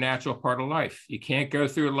think they're a natural part of life. You can't go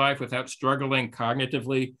through life without struggling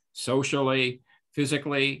cognitively, socially,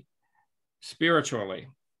 physically, spiritually.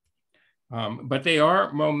 But they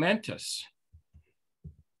are momentous.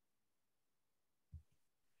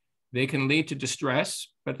 They can lead to distress,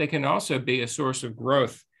 but they can also be a source of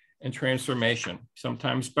growth and transformation,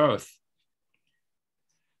 sometimes both.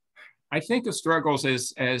 I think of struggles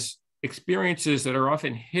as experiences that are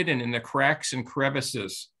often hidden in the cracks and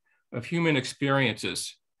crevices of human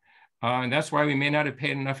experiences. And that's why we may not have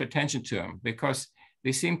paid enough attention to them, because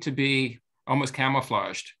they seem to be almost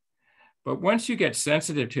camouflaged. But once you get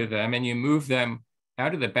sensitive to them and you move them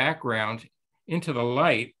out of the background into the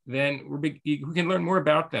light, then we can learn more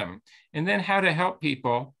about them and then how to help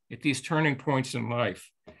people at these turning points in life.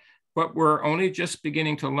 But we're only just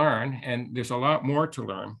beginning to learn, and there's a lot more to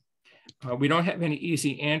learn. We don't have any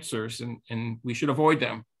easy answers, and we should avoid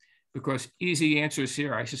them, because easy answers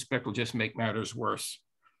here, I suspect, will just make matters worse.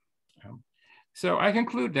 So I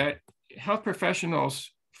conclude that health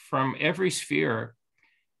professionals from every sphere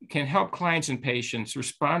can help clients and patients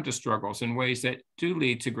respond to struggles in ways that do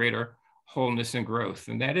lead to greater wholeness and growth.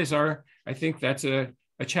 And that is I think that's a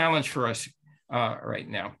challenge for us right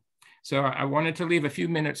now. So I wanted to leave a few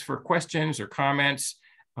minutes for questions or comments.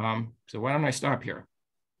 So why don't I stop here?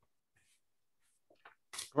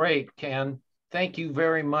 Great, Ken. Thank you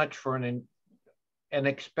very much for an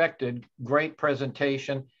expected great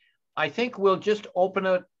presentation. I think we'll just open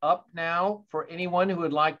it up now for anyone who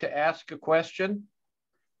would like to ask a question.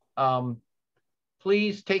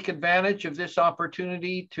 Please take advantage of this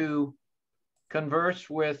opportunity to converse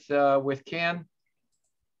with Ken.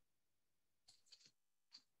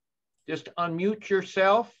 Just unmute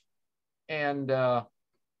yourself and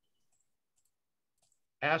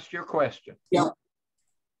ask your question. Yeah.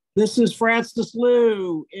 This is Francis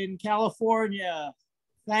Liu in California.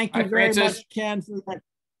 Thank you very much, Ken, for that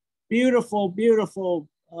beautiful, beautiful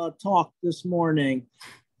talk this morning.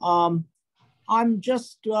 I'm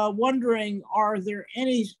just wondering, are there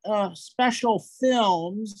any special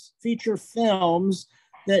films, feature films,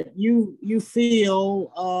 that you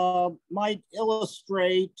feel might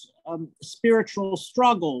illustrate spiritual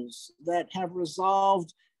struggles that have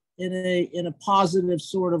resolved in a positive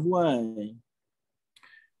sort of way?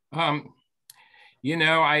 You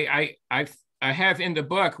know, I have in the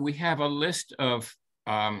book, we have a list of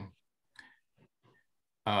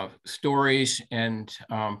stories and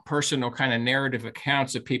personal kind of narrative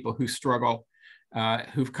accounts of people who struggle.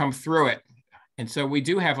 who've come through it. And so we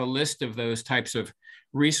do have a list of those types of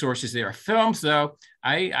resources there. Films, though,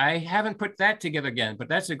 I haven't put that together again, but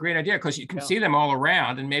that's a great idea because you can see them all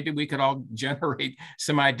around, and maybe we could all generate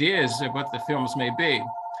some ideas of what the films may be.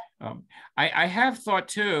 I have thought,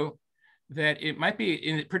 too, that it might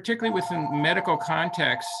be, particularly within medical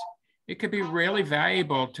contexts, it could be really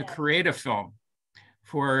valuable to create a film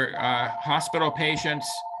for hospital patients,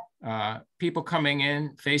 people coming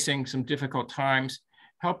in, facing some difficult times,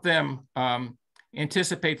 help them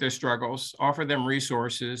anticipate their struggles, offer them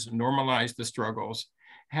resources, normalize the struggles,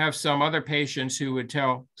 have some other patients who would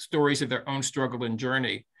tell stories of their own struggle and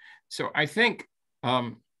journey. So I think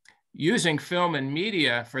using film and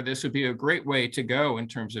media for this would be a great way to go in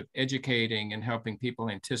terms of educating and helping people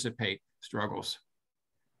anticipate struggles.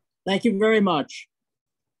 Thank you very much.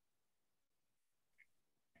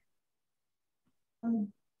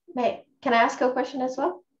 Can I ask a question as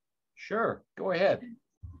well? Sure, go ahead.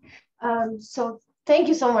 So thank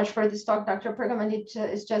you so much for this talk, Dr. Pergament.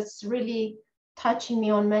 It's just really touching me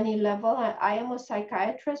on many levels. I am a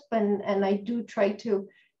psychiatrist, and I do try to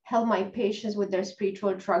help my patients with their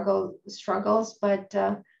spiritual struggles, but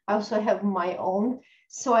I also have my own.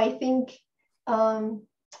 So I think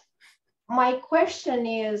my question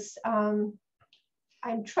is,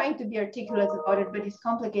 I'm trying to be articulate about it, but it's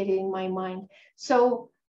complicated in my mind. So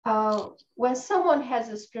when someone has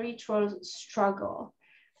a spiritual struggle,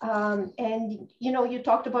 and you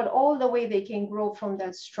talked about all the way they can grow from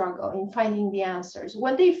that struggle in finding the answers.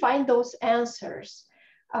 When they find those answers,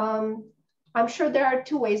 I'm sure there are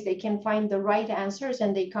two ways they can find the right answers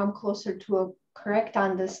and they come closer to a correct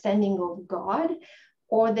understanding of God,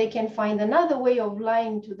 or they can find another way of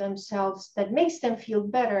lying to themselves that makes them feel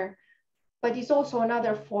better, but it's also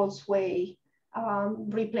another false way,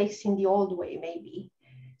 replacing the old way maybe.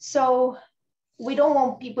 So we don't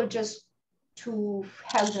want people just to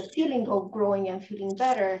have the feeling of growing and feeling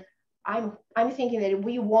better. I'm thinking that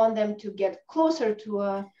we want them to get closer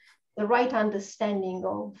to the right understanding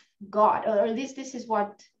of God, or at least this is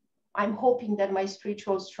what I'm hoping that my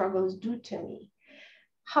spiritual struggles do to me.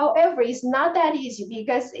 However, it's not that easy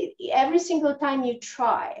because every single time you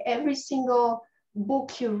try, every single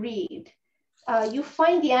book you read, you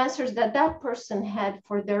find the answers that that person had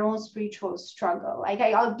for their own spiritual struggle. Like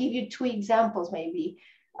I'll give you two examples maybe.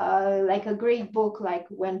 Like a great book, like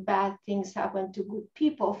When Bad Things Happen to Good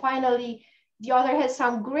People. Finally, the author has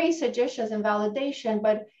some great suggestions and validation,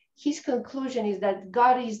 but his conclusion is that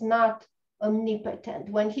God is not omnipotent.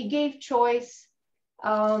 When he gave choice,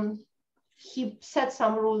 he set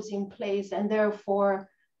some rules in place, and therefore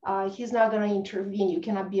he's not going to intervene. You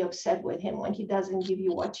cannot be upset with him when he doesn't give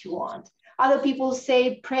you what you want. Other people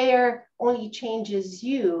say prayer only changes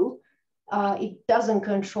you. It doesn't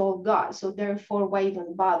control God. So therefore, why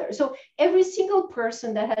even bother? So every single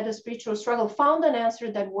person that had a spiritual struggle found an answer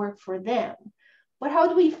that worked for them. But how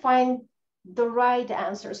do we find the right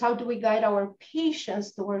answers? How do we guide our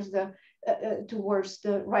patients towards the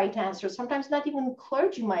right answer? Sometimes not even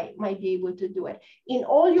clergy might be able to do it. In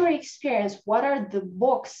all your experience, what are the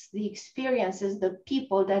books, the experiences, the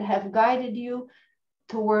people that have guided you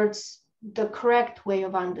towards the correct way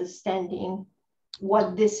of understanding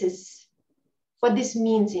what this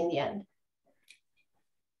means in the end?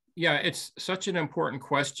 Yeah, it's such an important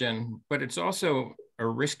question, but it's also a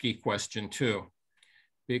risky question too,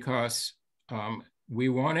 because we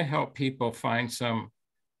want to help people find some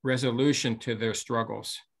resolution to their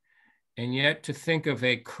struggles. And yet to think of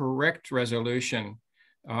a correct resolution,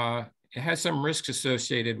 it has some risks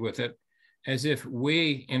associated with it, as if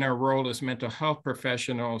we, in our role as mental health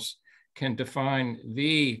professionals, can define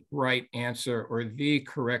the right answer or the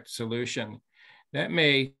correct solution. That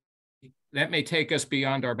may take us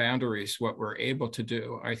beyond our boundaries, what we're able to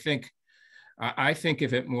do. I think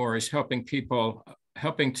of it more as helping people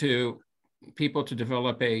to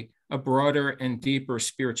develop a broader and deeper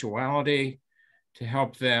spirituality, to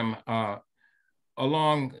help them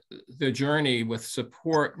along the journey with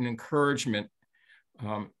support and encouragement.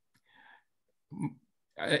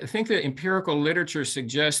 I think the empirical literature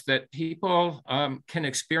suggests that people can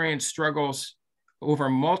experience struggles over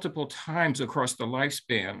multiple times across the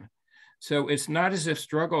lifespan. So it's not as if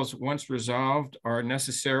struggles once resolved are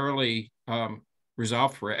necessarily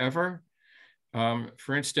resolved forever.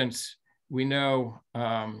 For instance, we know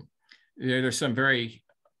there's some very,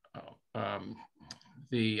 I'm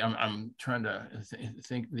trying to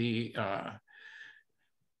think,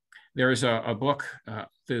 there's a book,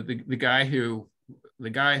 the guy who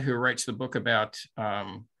writes the book about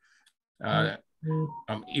Elie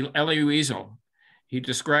Wiesel. He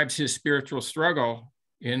describes his spiritual struggle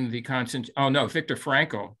in Viktor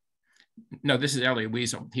Frankl, no, this is Elie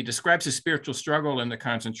Wiesel. He describes his spiritual struggle in the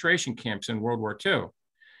concentration camps in World War II.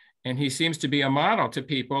 And he seems to be a model to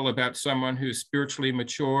people about someone who's spiritually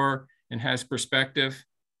mature and has perspective.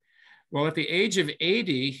 Well, at the age of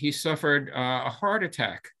 80, he suffered a heart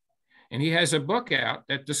attack. And he has a book out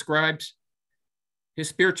that describes his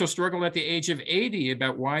spiritual struggle at the age of 80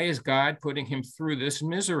 about why is God putting him through this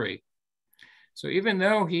misery. So even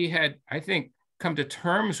though he had, I think, come to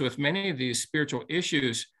terms with many of these spiritual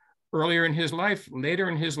issues earlier in his life, later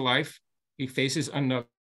in his life, he faces another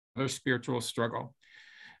spiritual struggle.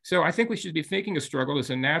 So I think we should be thinking of struggle as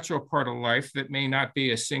a natural part of life that may not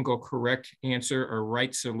be a single correct answer or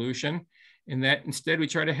right solution, and that instead we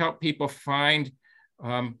try to help people find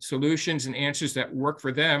solutions and answers that work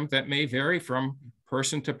for them that may vary from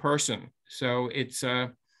person to person. So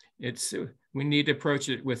we need to approach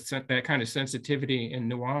it with that kind of sensitivity and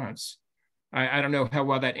nuance. I don't know how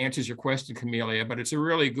well that answers your question, Camelia, but it's a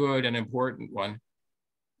really good and important one.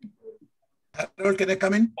 Harold, can I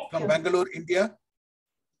come in from Bangalore, India?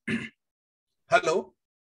 Hello.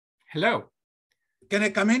 Hello. Can I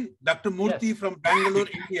come in? Dr. Murthy Yes. from Bangalore,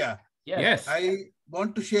 India. Yes. I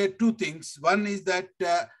want to share two things. One is that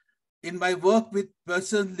in my work with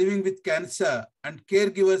persons living with cancer and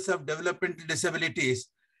caregivers of developmental disabilities,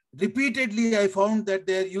 repeatedly I found that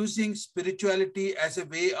they're using spirituality as a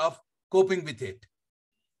way of coping with it.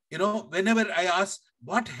 You know, whenever I asked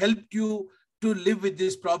what helped you to live with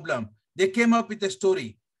this problem, they came up with a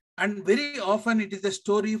story. And very often it is a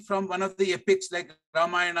story from one of the epics like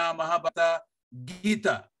Ramayana, Mahabharata,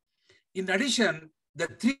 Gita. In addition, the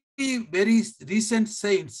three very recent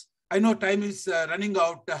saints, I know time is running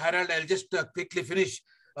out, Harold, I'll just quickly finish.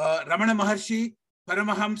 Ramana Maharshi,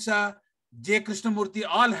 Paramahamsa, J. Krishnamurti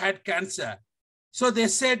all had cancer. So they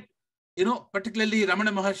said, you know, particularly Ramana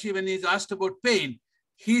Maharshi, when he's asked about pain,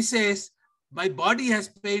 he says, my body has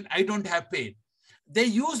pain, I don't have pain. They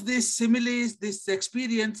use these similes, these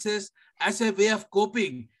experiences as a way of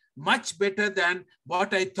coping much better than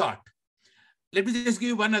what I thought. Let me just give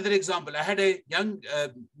you one other example. I had a young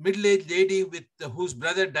middle-aged lady whose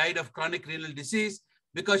brother died of chronic renal disease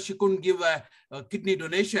because she couldn't give a kidney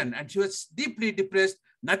donation and she was deeply depressed,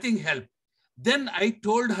 nothing helped. Then I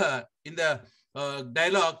told her in the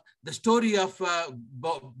dialogue the story of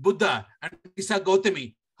Buddha and Isa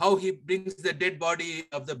Gautami, how he brings the dead body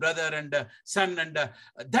of the brother and son, and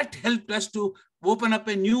that helped us to open up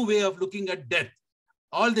a new way of looking at death.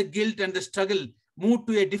 All the guilt and the struggle moved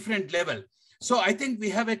to a different level. So I think we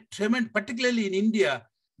have a tremendous, particularly in India,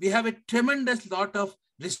 we have a tremendous lot of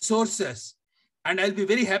resources. And I'll be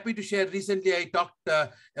very happy to share. Recently, I talked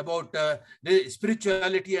about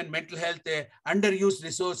spirituality and mental health, a underused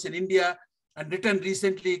resource in India, and written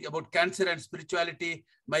recently about cancer and spirituality,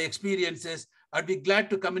 my experiences. I'd be glad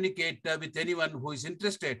to communicate with anyone who is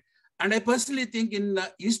interested. And I personally think in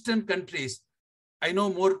Eastern countries, I know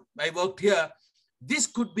more, I worked here, this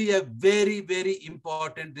could be a very, very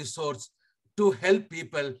important resource to help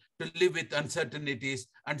people to live with uncertainties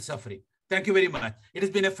and suffering. Thank you very much. It has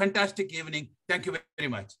been a fantastic evening. Thank you very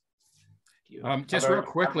much. Just real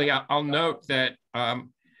quickly, I'll note that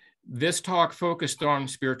this talk focused on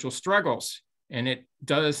spiritual struggles, and it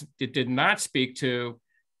did not speak to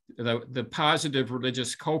the positive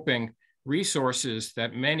religious coping resources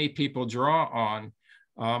that many people draw on.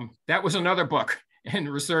 That was another book and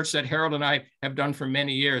research that Harold and I have done for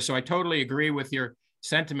many years. So I totally agree with your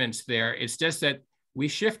sentiments there. It's just that we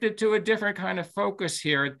shifted to a different kind of focus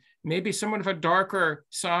here, maybe somewhat of a darker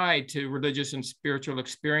side to religious and spiritual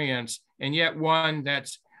experience, and yet one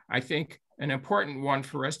that's, I think, an important one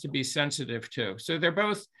for us to be sensitive to. So they're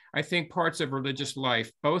both, I think, parts of religious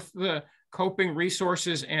life. Both the coping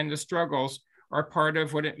resources and the struggles are part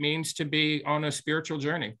of what it means to be on a spiritual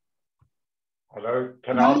journey. Hello,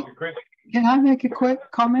 can I ask a question? Can I make a quick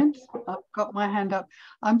comment? I've got my hand up.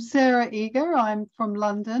 I'm Sarah Eager. I'm from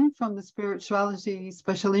London, from the Spirituality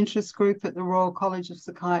Special Interest Group at the Royal College of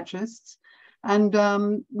Psychiatrists. And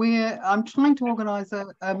I'm trying to organise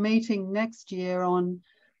a meeting next year on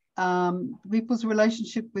people's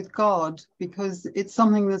relationship with God, because it's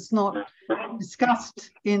something that's not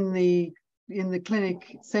discussed in the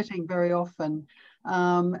clinic setting very often.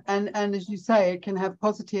 And as you say, it can have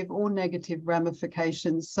positive or negative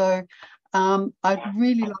ramifications. So I'd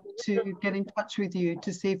really like to get in touch with you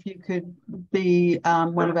to see if you could be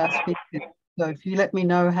one of our speakers. So if you let me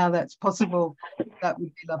know how that's possible, that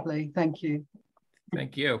would be lovely. Thank you.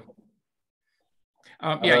 Thank you.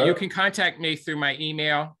 Yeah, you can contact me through my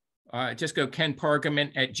email. Just go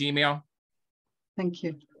kenpargament@gmail.com. Thank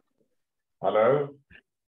you. Hello.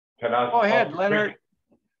 Can I Go ahead, Leonard.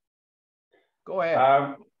 Go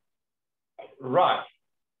ahead. Right.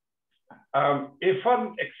 If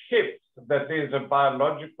one accepts that there's a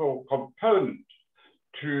biological component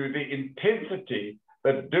to the intensity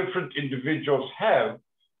that different individuals have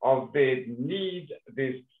of their need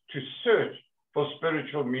to search for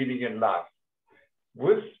spiritual meaning in life.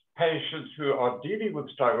 With patients who are dealing with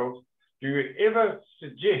struggles, do you ever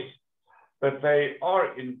suggest that they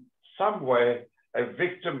are in some way a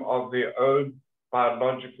victim of their own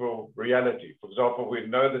biological reality? For example, we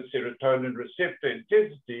know that serotonin receptor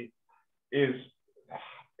intensity is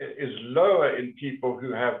lower in people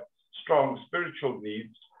who have strong spiritual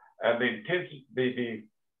needs, and the intensity,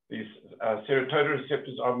 these serotonin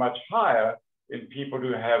receptors are much higher in people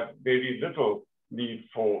who have very little need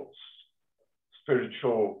for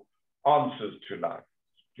spiritual answers to life.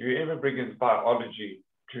 Do you ever bring in biology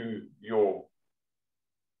to your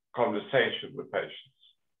conversation with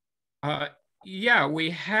patients? Yeah,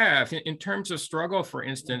 we have. In terms of struggle, for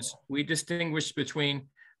instance, we distinguish between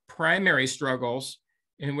primary struggles,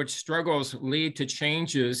 in which struggles lead to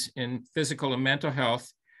changes in physical and mental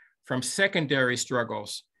health, from secondary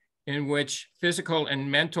struggles, in which physical and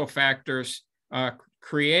mental factors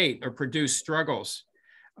create or produce struggles.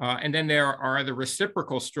 And then there are the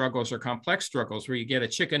reciprocal struggles or complex struggles, where you get a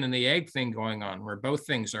chicken and the egg thing going on, where both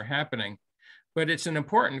things are happening. But it's an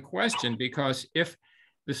important question, because if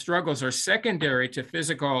the struggles are secondary to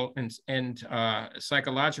physical and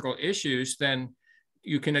psychological issues, then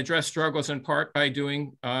you can address struggles in part by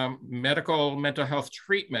doing mental health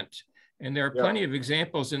treatment. And there are plenty of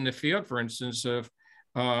examples in the field, for instance, of,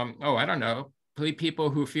 I don't know, people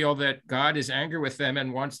who feel that God is angry with them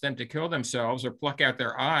and wants them to kill themselves or pluck out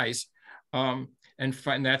their eyes. And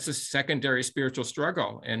that's a secondary spiritual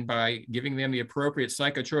struggle. And by giving them the appropriate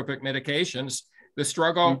psychotropic medications, the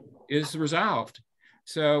struggle is resolved.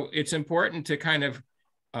 So it's important to kind of,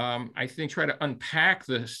 I think, try to unpack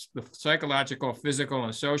the psychological, physical,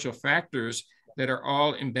 and social factors that are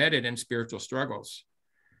all embedded in spiritual struggles.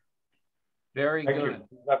 Very good.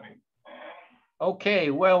 Okay,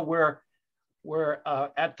 well, we're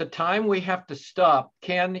at the time we have to stop.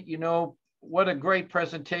 Ken, you know, what a great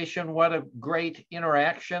presentation, what a great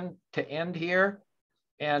interaction to end here.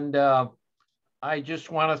 And I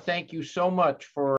just want to thank you so much for